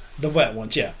ones. The wet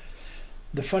ones, yeah.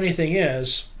 The funny thing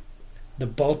is, the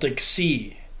Baltic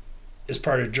Sea is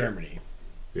part of Germany.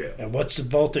 Yeah. And what's the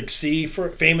Baltic Sea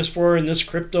famous for in this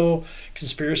crypto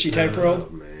conspiracy type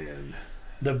world? Man.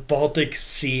 The Baltic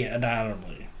Sea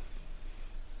Anomaly.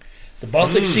 The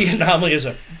Baltic Sea Anomaly is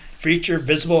a feature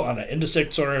visible on an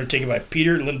Indosec sonar undertaken by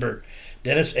Peter Lindbergh,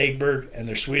 Dennis Egberg, and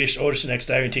their Swedish Ocean X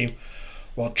diving team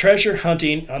while treasure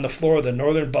hunting on the floor of the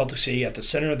northern Baltic Sea at the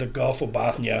center of the Gulf of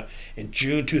Bothnia in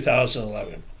June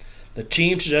 2011. The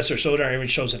team suggests their sonar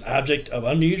image shows an object of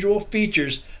unusual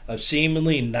features of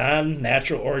seemingly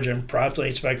non-natural origin,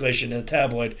 prompting speculation in a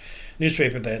tabloid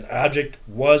newspaper that the object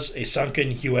was a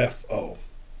sunken UFO.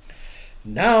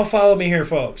 Now follow me here,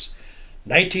 folks.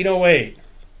 1908,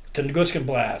 Tunguska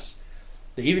blast.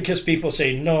 The Evenkiss people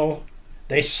say no,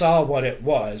 they saw what it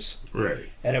was. Right.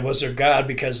 And it was their god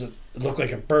because it looked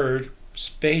like a bird,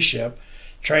 spaceship,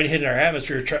 trying to hit in our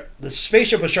atmosphere. The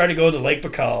spaceship was trying to go to Lake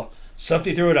Baikal.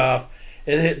 Something threw it off.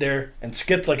 It hit there and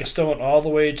skipped like a stone all the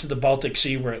way to the Baltic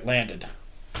Sea where it landed.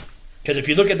 Because if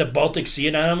you look at the Baltic Sea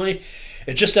anomaly,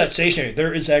 it's just not stationary.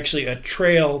 There is actually a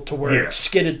trail to where it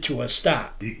skidded to a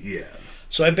stop. Yeah.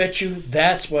 So I bet you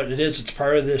that's what it is. It's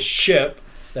part of this ship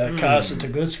that caused the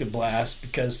Tunguska blast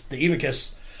because the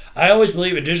Evenkiss, I always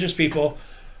believe indigenous people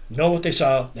know what they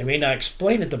saw. They may not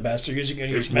explain it the best. They're going to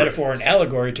use metaphor and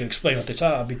allegory to explain what they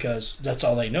saw because that's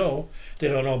all they know. They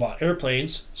don't know about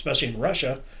airplanes, especially in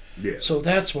Russia. Yeah. So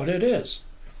that's what it is.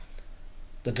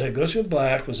 The Tunguska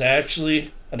blast was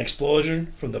actually an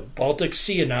explosion from the Baltic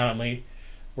Sea anomaly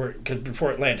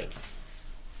before it landed.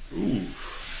 Ooh.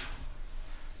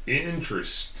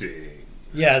 Interesting.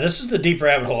 Yeah, this is the deep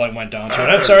rabbit hole I went down to.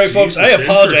 And I'm sorry, folks. I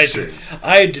apologize.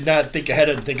 I did not think ahead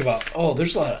and think about,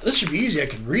 there's a lot of, this should be easy. I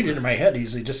can read it in my head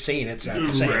easily. Just saying it's not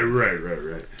the same.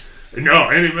 Right. No,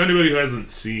 anybody who hasn't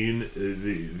seen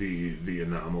the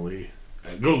anomaly,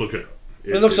 go look it up.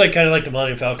 It looks like kind of like the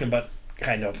Millennium Falcon, but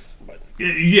kind of.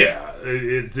 Yeah,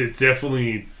 it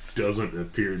definitely doesn't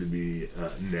appear to be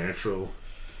natural.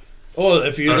 Oh,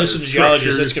 if you listen to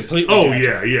geologists, it's completely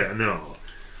natural. Yeah, no.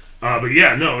 But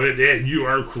yeah, no, you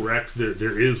are correct.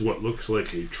 There is what looks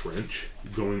like a trench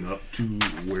going up to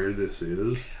where this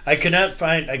is. I cannot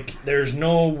find. There's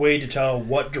no way to tell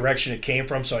what direction it came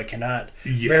from, so I cannot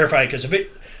verify. Because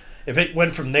if it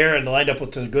went from there and lined up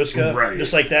with Tunguska, Right.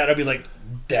 just like that, I'd be like,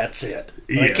 that's it.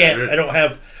 But I Yeah, can't. I don't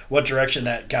have what direction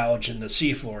that gouge in the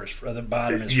seafloors or the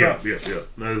bottom is Yeah. from.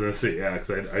 I was gonna say because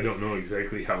I don't know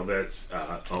exactly how that's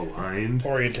aligned.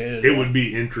 Orientated. It would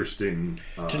be interesting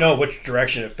to know which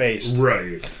direction it faced.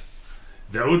 Right.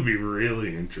 That would be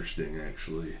really interesting,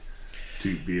 actually,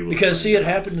 to be able. Because to see, it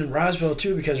happened in Roswell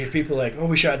too. Because there's people like, oh,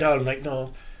 we shot down. I'm like,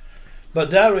 no. But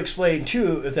that would explain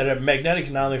too if that a magnetic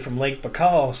anomaly from Lake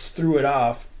Baikal threw it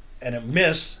off and it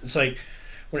missed. It's like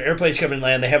when airplanes come and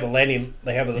land, they have a landing.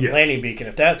 They have a Yes. landing beacon.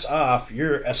 If that's off,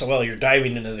 you're SOL. You're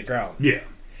diving into the ground. Yeah.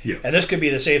 And this could be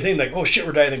the same thing. Like, oh shit,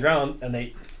 we're diving in the ground, and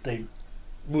they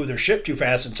moved their ship too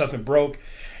fast and something broke,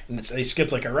 and they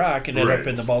skipped like a rock and ended up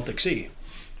in the Baltic Sea.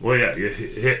 Well, yeah, you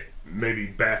hit maybe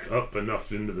back up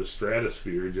enough into the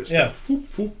stratosphere, just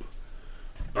whoop, whoop.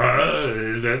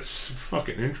 That's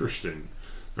fucking interesting.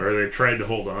 Or they tried to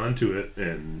hold on to it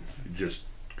and just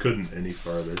couldn't any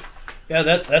farther. Yeah,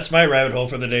 that's my rabbit hole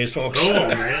for the days, folks. Oh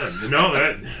man,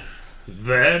 no,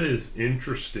 that is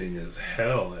interesting as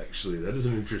hell. Actually, that is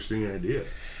an interesting idea.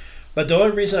 But the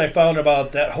only reason I found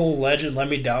about that whole legend led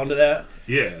me down to that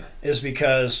is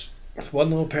because one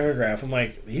little paragraph, I'm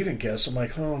like, even kiss. I'm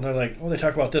like, oh, and they're like, oh, they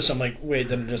talk about this. I'm like, wait,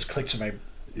 then it just clicks in my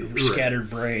scattered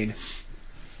brain.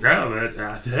 No,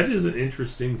 that is an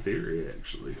interesting theory,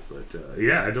 actually. But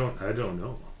yeah, I don't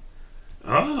know.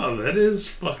 Oh, that is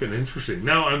fucking interesting.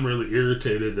 Now I'm really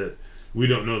irritated that we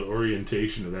don't know the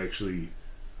orientation of actually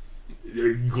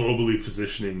globally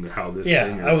positioning how this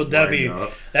thing is lined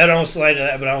up. That almost line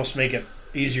that would almost make it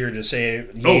easier to say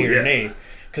yay or nay.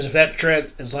 Because if that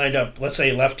trend is lined up, let's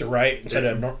say left to right instead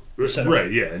of north,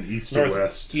 and east to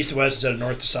west, instead of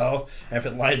north to south, and if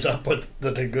it lines up with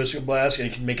the Tunguska blast, and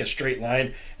you can make a straight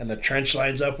line, and the trench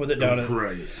lines up with it down.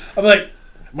 I'm like,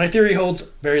 my theory holds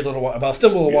very little about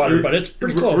thimble of water, but it's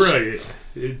pretty close. Right.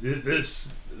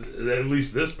 At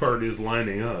least this part is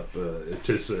lining up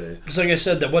to say. Because like I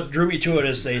said, that what drew me to it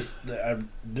is I'm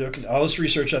doing all this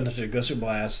research on the Tunguska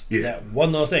blast. That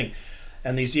one little thing.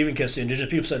 And these even kiss the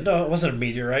indigenous people said, no, it wasn't a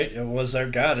meteorite. It was their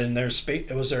god in their space.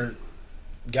 It was their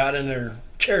god in their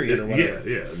chariot or whatever.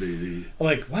 Yeah. I'm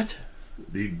like, what?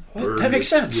 The bird that makes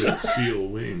sense. With steel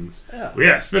wings. Yeah. Well,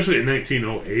 yeah, especially in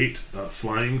 1908,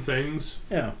 flying things.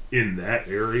 Yeah. In that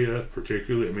area,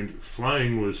 particularly, I mean,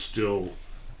 flying was still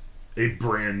a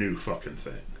brand new fucking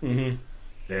thing. Mm-hmm.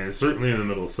 And certainly in the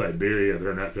middle of Siberia,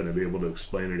 they're not going to be able to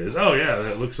explain it as, oh yeah,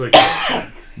 that looks like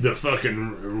the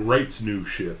fucking Wright's new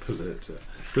ship.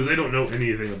 Because they don't know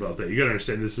anything about that. You got to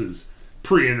understand, this is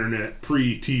pre-internet,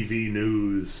 pre-TV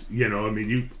news. You know, I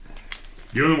mean,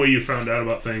 the only way you found out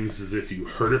about things is if you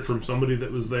heard it from somebody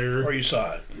that was there. Or you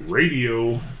saw it.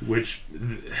 Radio, which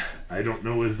I don't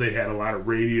know as they had a lot of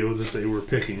radio that they were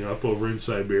picking up over in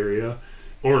Siberia.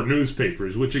 Or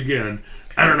newspapers, which again,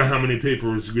 I don't know how many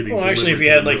papers were getting. Well, actually, if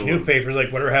you had like newspapers,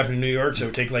 like whatever happened in New York, so it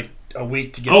would take like a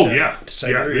week to get to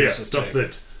Siberia. Yeah, stuff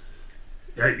that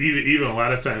even a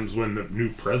lot of times when the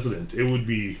new president, it would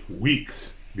be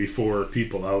weeks before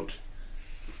people out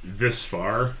this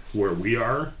far where we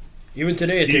are. Even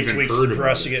today, it takes weeks for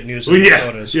us to get news.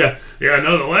 Yeah.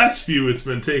 No, the last few, it's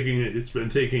been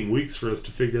taking weeks for us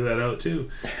to figure that out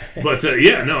too. But I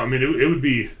mean, it would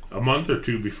be a month or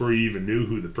two before you even knew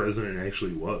who the president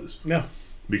actually was. Yeah,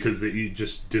 because you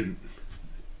just didn't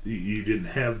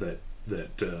have that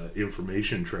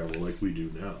information travel like we do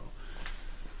now.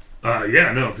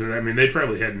 Because I mean, they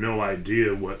probably had no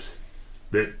idea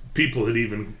that people had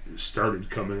even started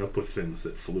coming up with things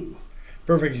that flew.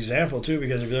 Perfect example too,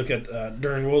 because if you look at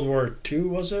during World War II,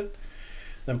 was it?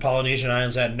 Then Polynesian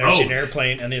Islands had an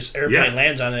airplane, and this airplane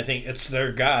lands on it. They think it's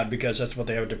their god because that's what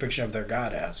they have a depiction of their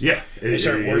god as. Yeah, they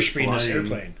start worshiping this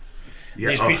airplane.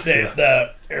 Yeah,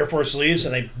 the Air Force leaves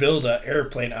and they build an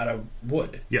airplane out of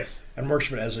wood. Yes, and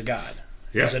worship it as a god.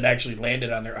 Because it actually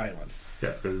landed on their island.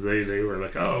 Yeah, because they were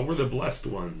like, oh, we're the blessed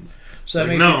ones. So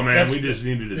like, no, man, we just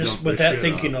needed to jump with this that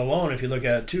thinking off. alone, if you look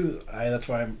at it too, that's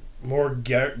why I'm more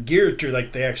geared to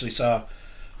like they actually saw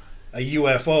a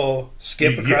UFO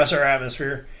skip across our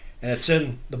atmosphere, and it's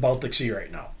in the Baltic Sea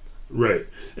right now. Right,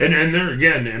 and there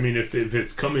again, I mean, if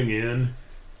it's coming in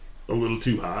a little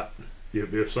too hot,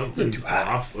 if something's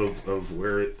off of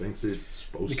where it thinks it's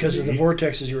supposed to be, because of the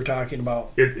vortexes you were talking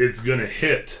about, it's going to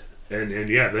hit, and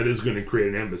that is going to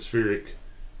create an atmospheric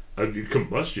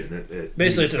combustion.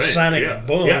 Basically, it's a sonic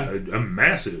boom. Yeah, a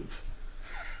massive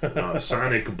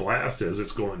sonic blast as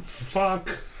it's going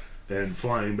fuck and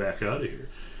flying back out of here.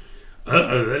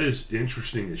 That is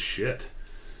interesting as shit.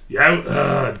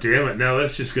 Yeah, damn it. Now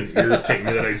that's just going to irritate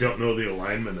me that I don't know the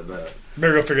alignment of that.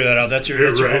 Better go figure that out. That's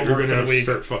your Right, we're homework gonna for the have to week.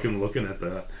 start fucking looking at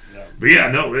that. No. But yeah,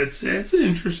 no, it's an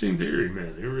interesting theory,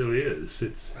 man. It really is.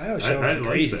 I always thought it was like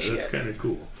crazy that. shit. That's kind of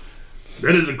cool.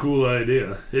 That is a cool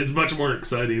idea. It's much more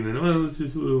exciting than, well, it's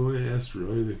just a little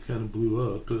asteroid that kind of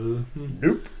blew up.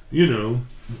 Nope. You know,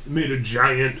 made a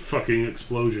giant fucking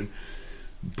explosion.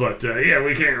 But yeah,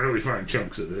 we can't really find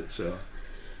chunks of it, so.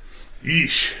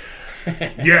 Yeesh.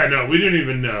 Yeah, no, we didn't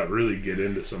even really get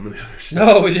into some of the other stuff.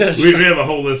 No, we didn't. We have a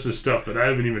whole list of stuff that I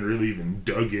haven't even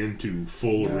dug into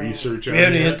full research on. We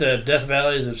haven't yet. hit the Death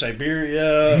Valleys of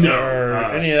Siberia or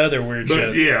any other weird but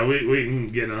shit. yeah, we can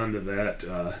get onto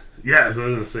that. Yeah, as I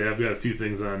was going to say, I've got a few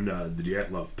things on the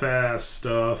Dyatlov Pass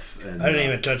stuff. And, I didn't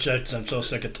even touch that because I'm so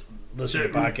sick of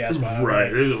listening to podcasts about it.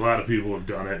 Right, there's a lot of people have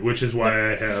done it, which is why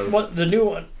I have... What the new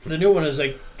one is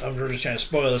like, I'm just trying to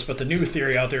spoil this, but the new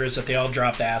theory out there is that they all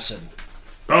dropped acid.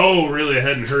 Oh, really? I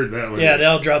hadn't heard that one. Yeah, they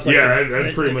all dropped like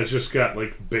I pretty much just got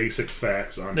like basic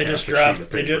facts on they half just a dropped sheet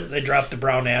of paper. they dropped the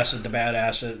brown acid, the bad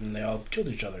acid, and they all killed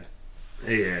each other.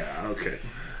 Yeah, okay.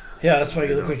 Yeah, that's why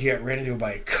you look like you got ran into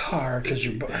by a car because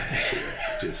you're.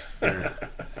 just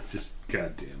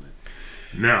God damn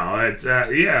it. No, it's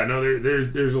yeah, no.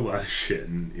 There's a lot of shit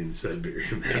in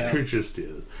Siberia, man. Yeah. There just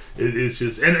is. It's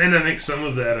just, and I think some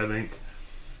of that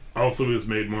also is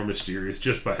made more mysterious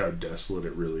just by how desolate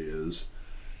it really is.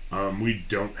 We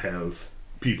don't have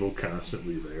people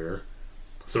constantly there.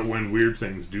 So when weird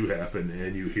things do happen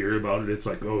and you hear about it, it's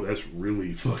like, oh, that's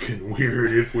really fucking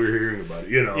weird if we're hearing about it,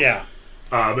 you know? Yeah.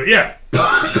 But yeah.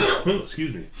 Oh,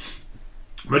 excuse me.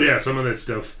 But yeah, some of that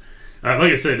stuff,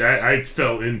 like I said, I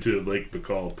fell into Lake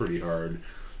Baikal pretty hard.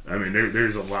 I mean,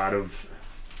 there's a lot of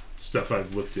stuff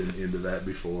I've looked into that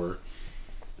before.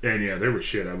 And yeah, there was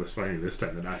shit I was finding this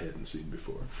time that I hadn't seen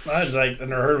before. I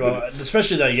never heard about it,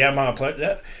 especially the Yamaha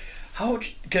play.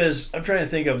 Because I'm trying to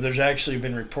think of, there's actually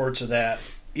been reports of that,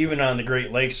 even on the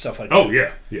Great Lakes, stuff like that. Oh,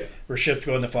 yeah, yeah. Where ships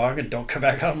go in the fog and don't come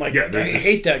back out. I'm like, Yeah, I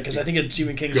hate that because I think it's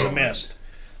Stephen King's The Mist.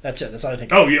 That's it. That's all I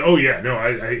think. Oh yeah. No,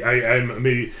 I'm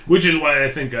maybe, which is why I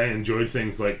think I enjoyed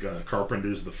things like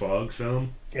Carpenter's The Fog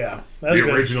film. Yeah, that was the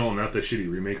good. original, not the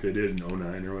shitty remake they did in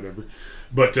 2009 or whatever.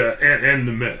 But and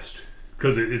The Mist,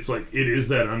 because it's like it is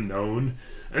that unknown.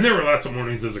 And there were lots of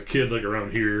mornings as a kid, like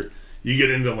around here, you get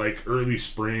into like early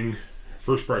spring,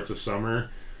 first parts of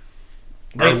summer.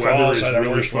 Our weather is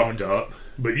really fucked up,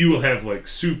 but you will have like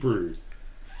super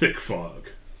thick fog.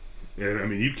 And I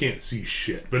mean, you can't see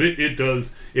shit, but it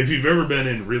does. If you've ever been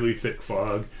in really thick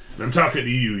fog, and I'm talking to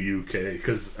you, UK,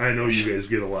 because I know you guys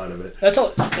get a lot of it. That's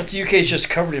UK is just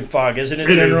covered in fog, isn't it?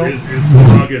 It is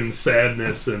fog and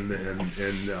sadness and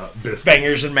biscuits,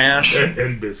 bangers and mash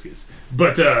and biscuits.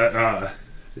 But yeah,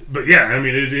 I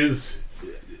mean, it is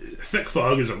thick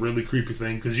fog is a really creepy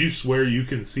thing because you swear you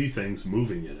can see things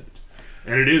moving in it,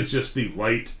 and it is just the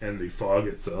light and the fog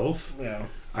itself. Yeah,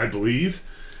 I believe.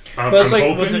 But it's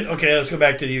okay, let's go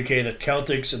back to the UK. The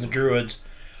Celtics and the Druids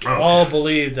all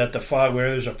believed that the fog, where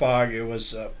there's a fog, it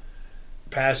was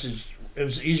passage. It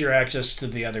was easier access to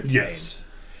the other planes. Yes.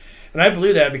 And I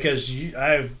believe that because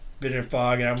I've been in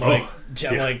fog, and I'm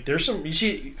like, there's some. You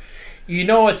see, you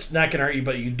know, it's not going to hurt you,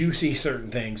 but you do see certain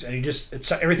things, and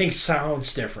everything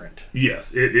sounds different.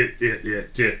 Yes,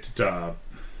 it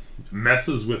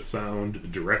messes with sound, the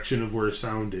direction of where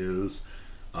sound is.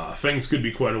 Things could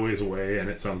be quite a ways away, and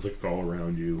it sounds like it's all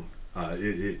around you.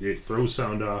 It throws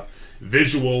sound off.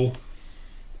 Visual.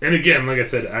 And again, like I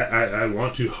said, I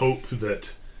want to hope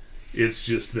that it's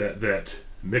just that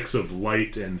mix of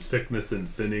light and thickness and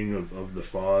thinning of the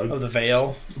fog. Of the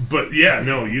veil. But yeah,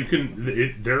 no, you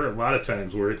can... there are a lot of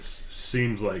times where it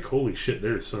seems like, holy shit,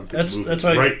 there's something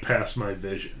moving right past my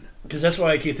vision. Because that's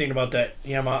why I keep thinking about that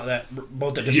Yamaha, that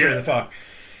boat that disappeared in the fog.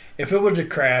 If it would have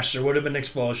crashed, there would have been an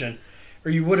explosion. Or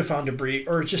you would have found debris,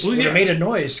 or it just would have made a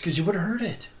noise because you would have heard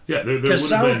it. Yeah, because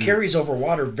sound carries over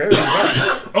water very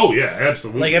well. Oh yeah,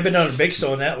 absolutely. Like I've been down to Big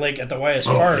Stone, that lake at the YS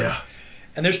Park,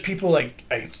 and there's people like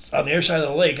on the other side of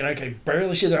the lake, and I can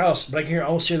barely see their house, but I can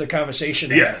almost hear their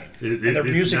conversation. Yeah, and their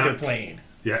music they're playing.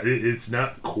 Yeah, it's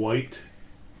not quite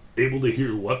able to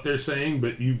hear what they're saying,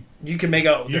 but you can make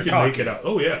out. You can make it out.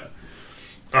 Oh yeah,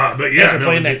 but yeah, after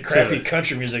playing that crappy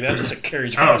country music, that just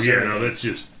carries. Oh yeah, no, that's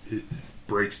just.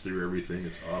 Breaks through everything.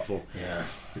 It's awful. Yeah.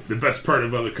 The best part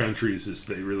of other countries is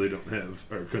they really don't have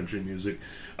our country music.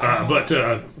 But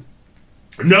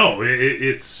no,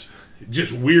 it's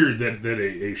just weird that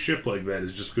a ship like that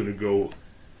is just going to go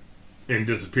and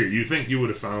disappear. You think you would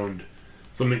have found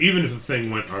something, even if the thing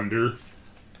went under.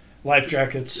 Life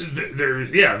jackets.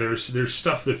 There's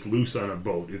stuff that's loose on a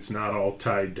boat. It's not all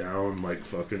tied down like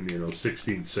fucking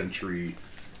 16th century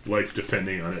life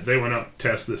depending on it. They went out to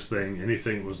test this thing.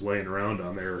 Anything was laying around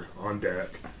on there on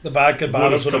deck. The vodka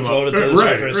bottles would have floated to the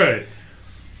surface. Right.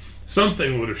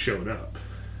 Something would have shown up.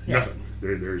 Yeah. Nothing.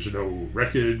 There's no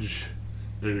wreckage.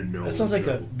 That sounds like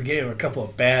the beginning of a couple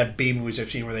of bad B movies I've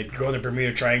seen where they go in the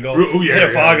Bermuda Triangle, hit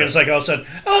a fog, and it's like all of a sudden,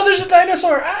 oh, there's a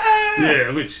dinosaur! Ah!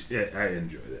 Yeah, I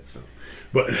enjoy that film,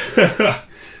 but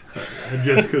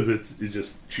just because it's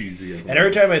just cheesy. And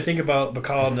every time I think about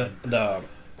Bacall and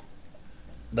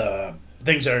the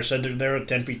things that are said there at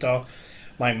 10 feet tall,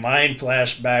 my mind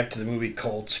flashed back to the movie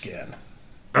Cold Skin.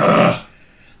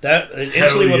 That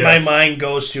instantly what my mind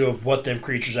goes to of what them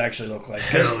creatures actually look like.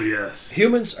 Hell yes.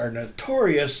 Humans are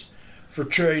notorious for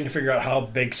trying to figure out how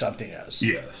big something is.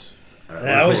 Yes. And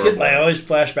I always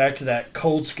flash back to that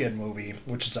Cold Skin movie,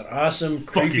 which is an awesome,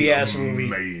 creepy ass movie.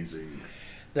 Amazing.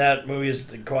 That movie is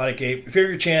the Aquatic Ape. If you have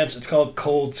your chance, it's called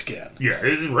Cold Skin. Yeah,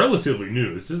 it's relatively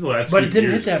new. This is the last. But it didn't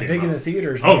hit that big in the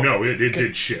theaters. Oh no, it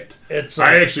did shit.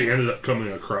 I actually ended up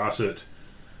coming across it.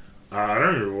 I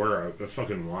don't remember where I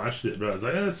fucking watched it, but I was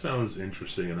like, that sounds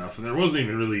interesting enough. And there wasn't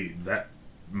even really that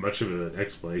much of an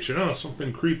explanation. Oh,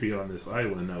 something creepy on this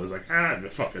island. I was like,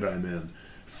 fuck it, I'm in.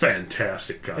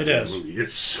 Fantastic goddamn movie.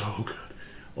 It's so good.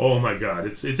 Oh my god.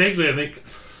 It's actually, I think,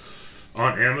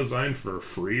 on Amazon for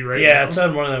free right now. Yeah, it's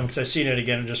on one of them because I seen it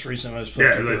again just recently. I thought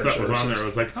it was on there. I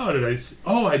was like,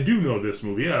 I do know this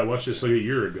movie. Yeah, I watched this like a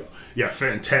year ago. Yeah,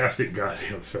 fantastic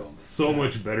goddamn film. So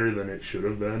much better tthan it should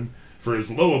have been. For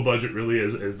as low a budget, really,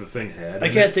 as the thing had. I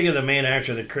can't think of the main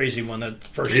actor, the crazy one, the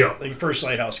first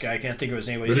Lighthouse guy. I can't think of his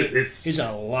name. But he's in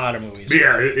a lot of movies. But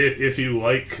yeah, if you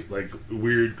like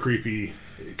weird, creepy,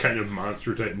 kind of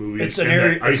monster type movies, it's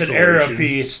an era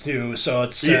piece too. So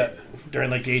it's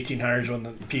during like the 1800s when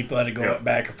the people had to go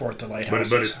back and forth to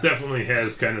lighthouses. But it definitely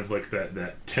has kind of like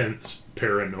that tense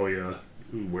paranoia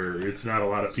where it's not a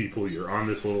lot of people. You're on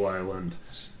this little island,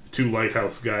 2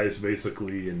 lighthouse guys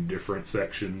basically in different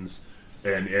sections.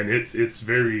 And it's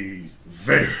very,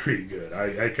 very good.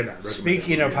 I cannot recommend it.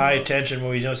 Speaking of high tension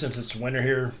movies, since it's winter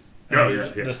here,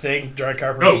 The Thing, John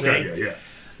Carpenter's Thing. Yeah.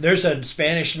 There's a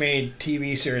Spanish-made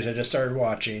TV series I just started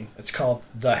watching. It's called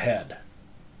The Head.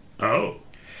 Oh.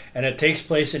 And it takes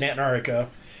place in Antarctica.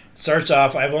 It starts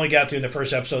off, I've only got through the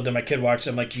first episode, then my kid walks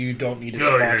in, I'm like, you don't need to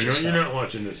watch this. You're not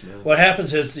watching this, man. What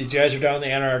happens is these guys are down in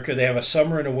the Antarctica, they have a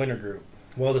summer and a winter group.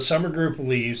 Well, the summer group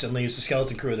leaves the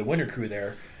skeleton crew, the winter crew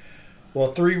there.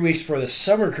 Well, 3 weeks before the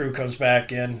summer crew comes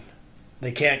back in,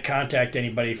 they can't contact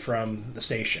anybody from the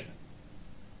station.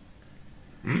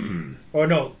 Or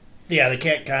no, they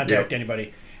can't contact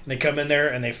anybody. And they come in there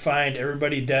and they find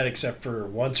everybody dead except for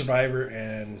 1 survivor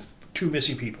and 2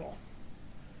 missing people.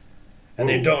 And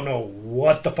they don't know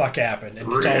what the fuck happened.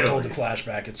 And it's all told in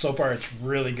flashback. And so far, it's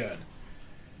really good.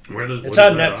 It's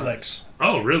on Netflix.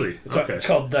 Oh, really? It's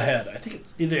called The Head. I think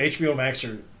it's either HBO Max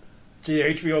or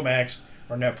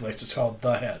Netflix. It's called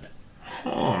The Head.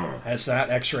 Huh. And it's not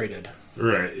X-rated.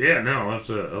 Right. Yeah. No, I'll have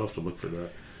to look for that.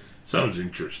 Sounds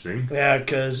interesting. Yeah,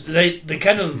 because they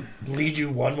kind of lead you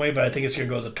one way, but I think it's going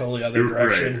to go the totally other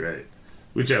direction. Right.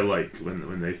 Which I like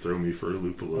when they throw me for a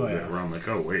loop a little bit. Where I'm like,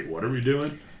 oh wait, what are we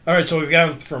doing? All right, so we've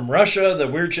gone from Russia, the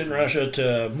weird shit in Russia,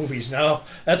 to movies now.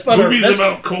 That's about movies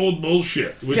about cold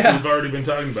bullshit, which we've already been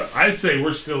talking about. I'd say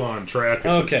we're still on track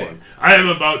at this point. I am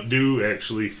about due,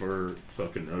 actually, for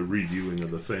fucking a reviewing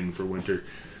of The Thing for winter.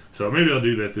 So maybe I'll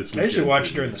do that this weekend. I usually watch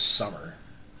it during the summer.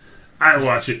 I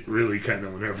watch it really kind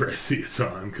of whenever I see it's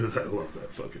on, because I love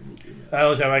that fucking movie. I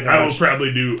will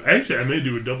probably do... Actually, I may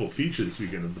do a double feature this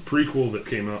weekend of the prequel that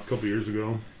came out a couple years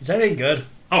ago. Is that any good?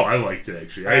 Oh, I liked it,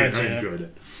 actually. I enjoyed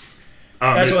it.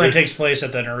 That's when it takes place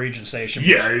at the Norwegian station.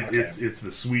 Yeah, it's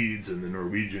the Swedes and the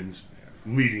Norwegians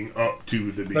leading up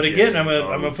to the beginning. But again, I'm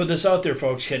gonna put this out there,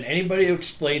 folks. Can anybody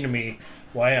explain to me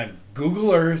why on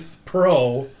Google Earth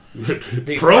Pro,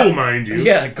 mind you,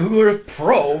 Google Earth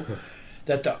Pro,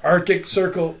 that the Arctic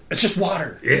Circle, it's just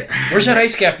water. Yeah. Where's that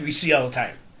ice cap we see all the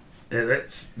time? Yeah,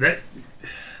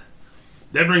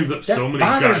 that brings up so many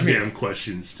goddamn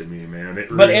questions to me, man.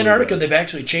 But Antarctica, they've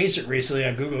actually changed it recently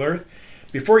on Google Earth.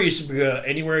 Before, it used to be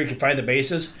anywhere you could find the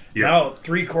bases. Yep. Now,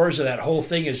 3/4 of that whole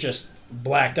thing is just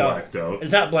blacked out.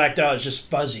 It's not blacked out, it's just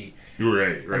fuzzy.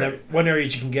 Right. And then one area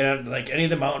you can get on, like any of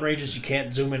the mountain ranges, you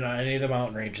can't zoom in on any of the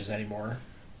mountain ranges anymore.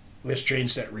 We just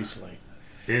changed that recently.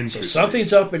 So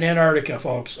something's up in Antarctica,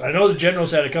 folks. I know the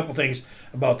general's had a couple things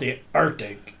about the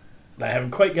Arctic that I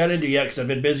haven't quite got into yet because I've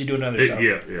been busy doing other stuff.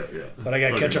 Yeah. But I got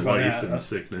to catch up on that. Life and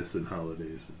sickness and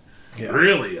holidays. Yeah.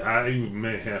 Really, I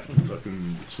may have to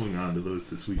fucking swing on to those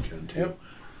this weekend too. Yep.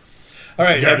 All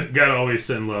right, gotta always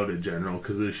send love to General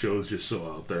because this show is just so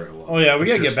out there. We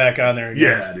gotta get back on there again.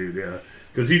 Yeah, dude. Yeah,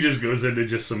 Because he just goes into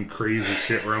just some crazy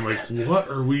shit where I'm like, what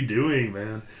are we doing,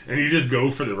 man? And you just go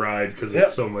for the ride because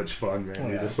it's so much fun,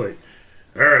 man. You're just like,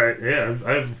 all right, yeah.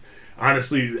 I've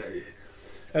honestly,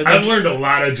 I've learned a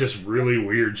lot of just really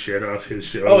weird shit off his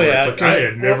show. Oh, yeah. It's like, I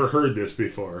had never heard this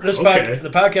before. The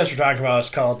podcast we're talking about is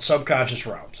called Subconscious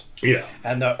Realms. Yeah.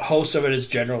 And the host of it is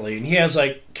General Lee. And he has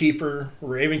like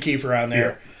Raven Kiefer on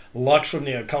there, Lux from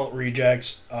the Occult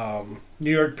Rejects,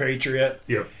 New York Patriot.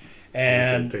 Yep.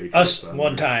 And us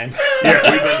one time.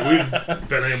 Yeah, we've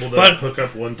been able to hook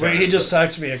up one time. He just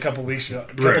talked to me a couple days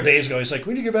ago. He's like,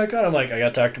 "We need to get back on." I'm like, "I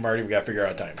got to talk to Marty. We got to figure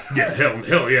out time." Yeah,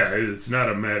 hell yeah. It's not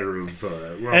a matter of.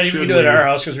 And we do it at our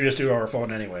house because we just do it over our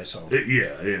phone anyway. So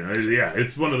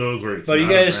it's one of those where it's not a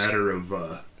matter of.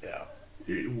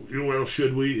 Well,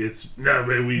 should we? It's no,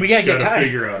 man. We gotta get time.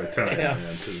 Figure out a time, man.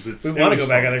 We want to go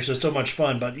back on there because it's so much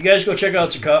fun. But you guys go check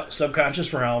out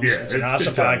Subconscious Realms. Yeah, it's an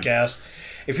awesome podcast.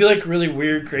 If you like really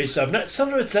weird, crazy stuff,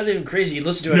 some of it's not even crazy. You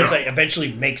listen to it, and it's like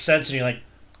eventually makes sense, and you're like,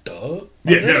 duh.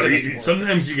 Yeah,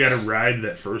 sometimes you got to ride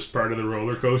that first part of the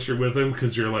roller coaster with him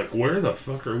because you're like, where the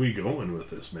fuck are we going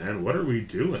with this, man? What are we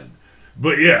doing?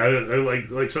 But yeah, I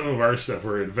like some of our stuff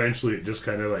where eventually it just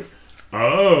kind of like,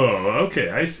 oh, okay,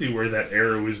 I see where that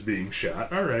arrow is being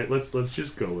shot. All right, let's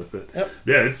just go with it. Yep.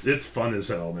 Yeah, it's fun as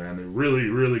hell, man. A really,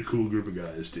 really cool group of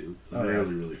guys too.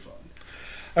 Really fun.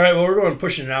 All right, well, we're going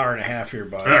pushing an hour and a half here,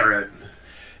 bud. All right.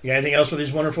 You got anything else for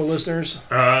these wonderful listeners?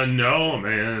 No,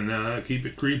 man. Keep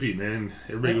it creepy, man.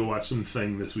 Everybody go watch some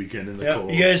Thing this weekend in the cold.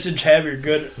 You guys should have your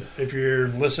good, if you're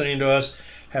listening to us,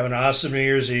 have an awesome New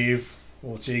Year's Eve.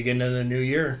 We'll see you again in the new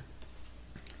year.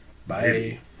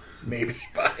 Bye. Maybe.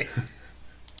 Bye.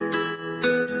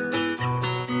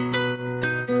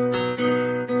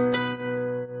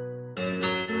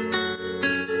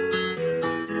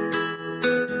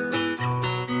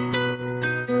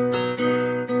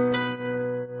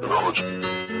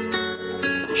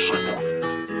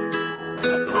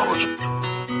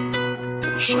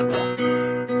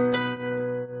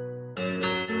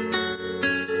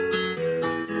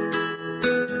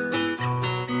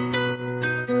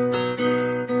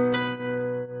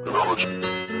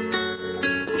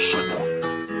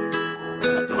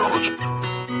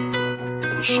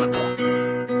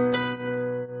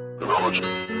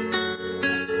 Knowledge.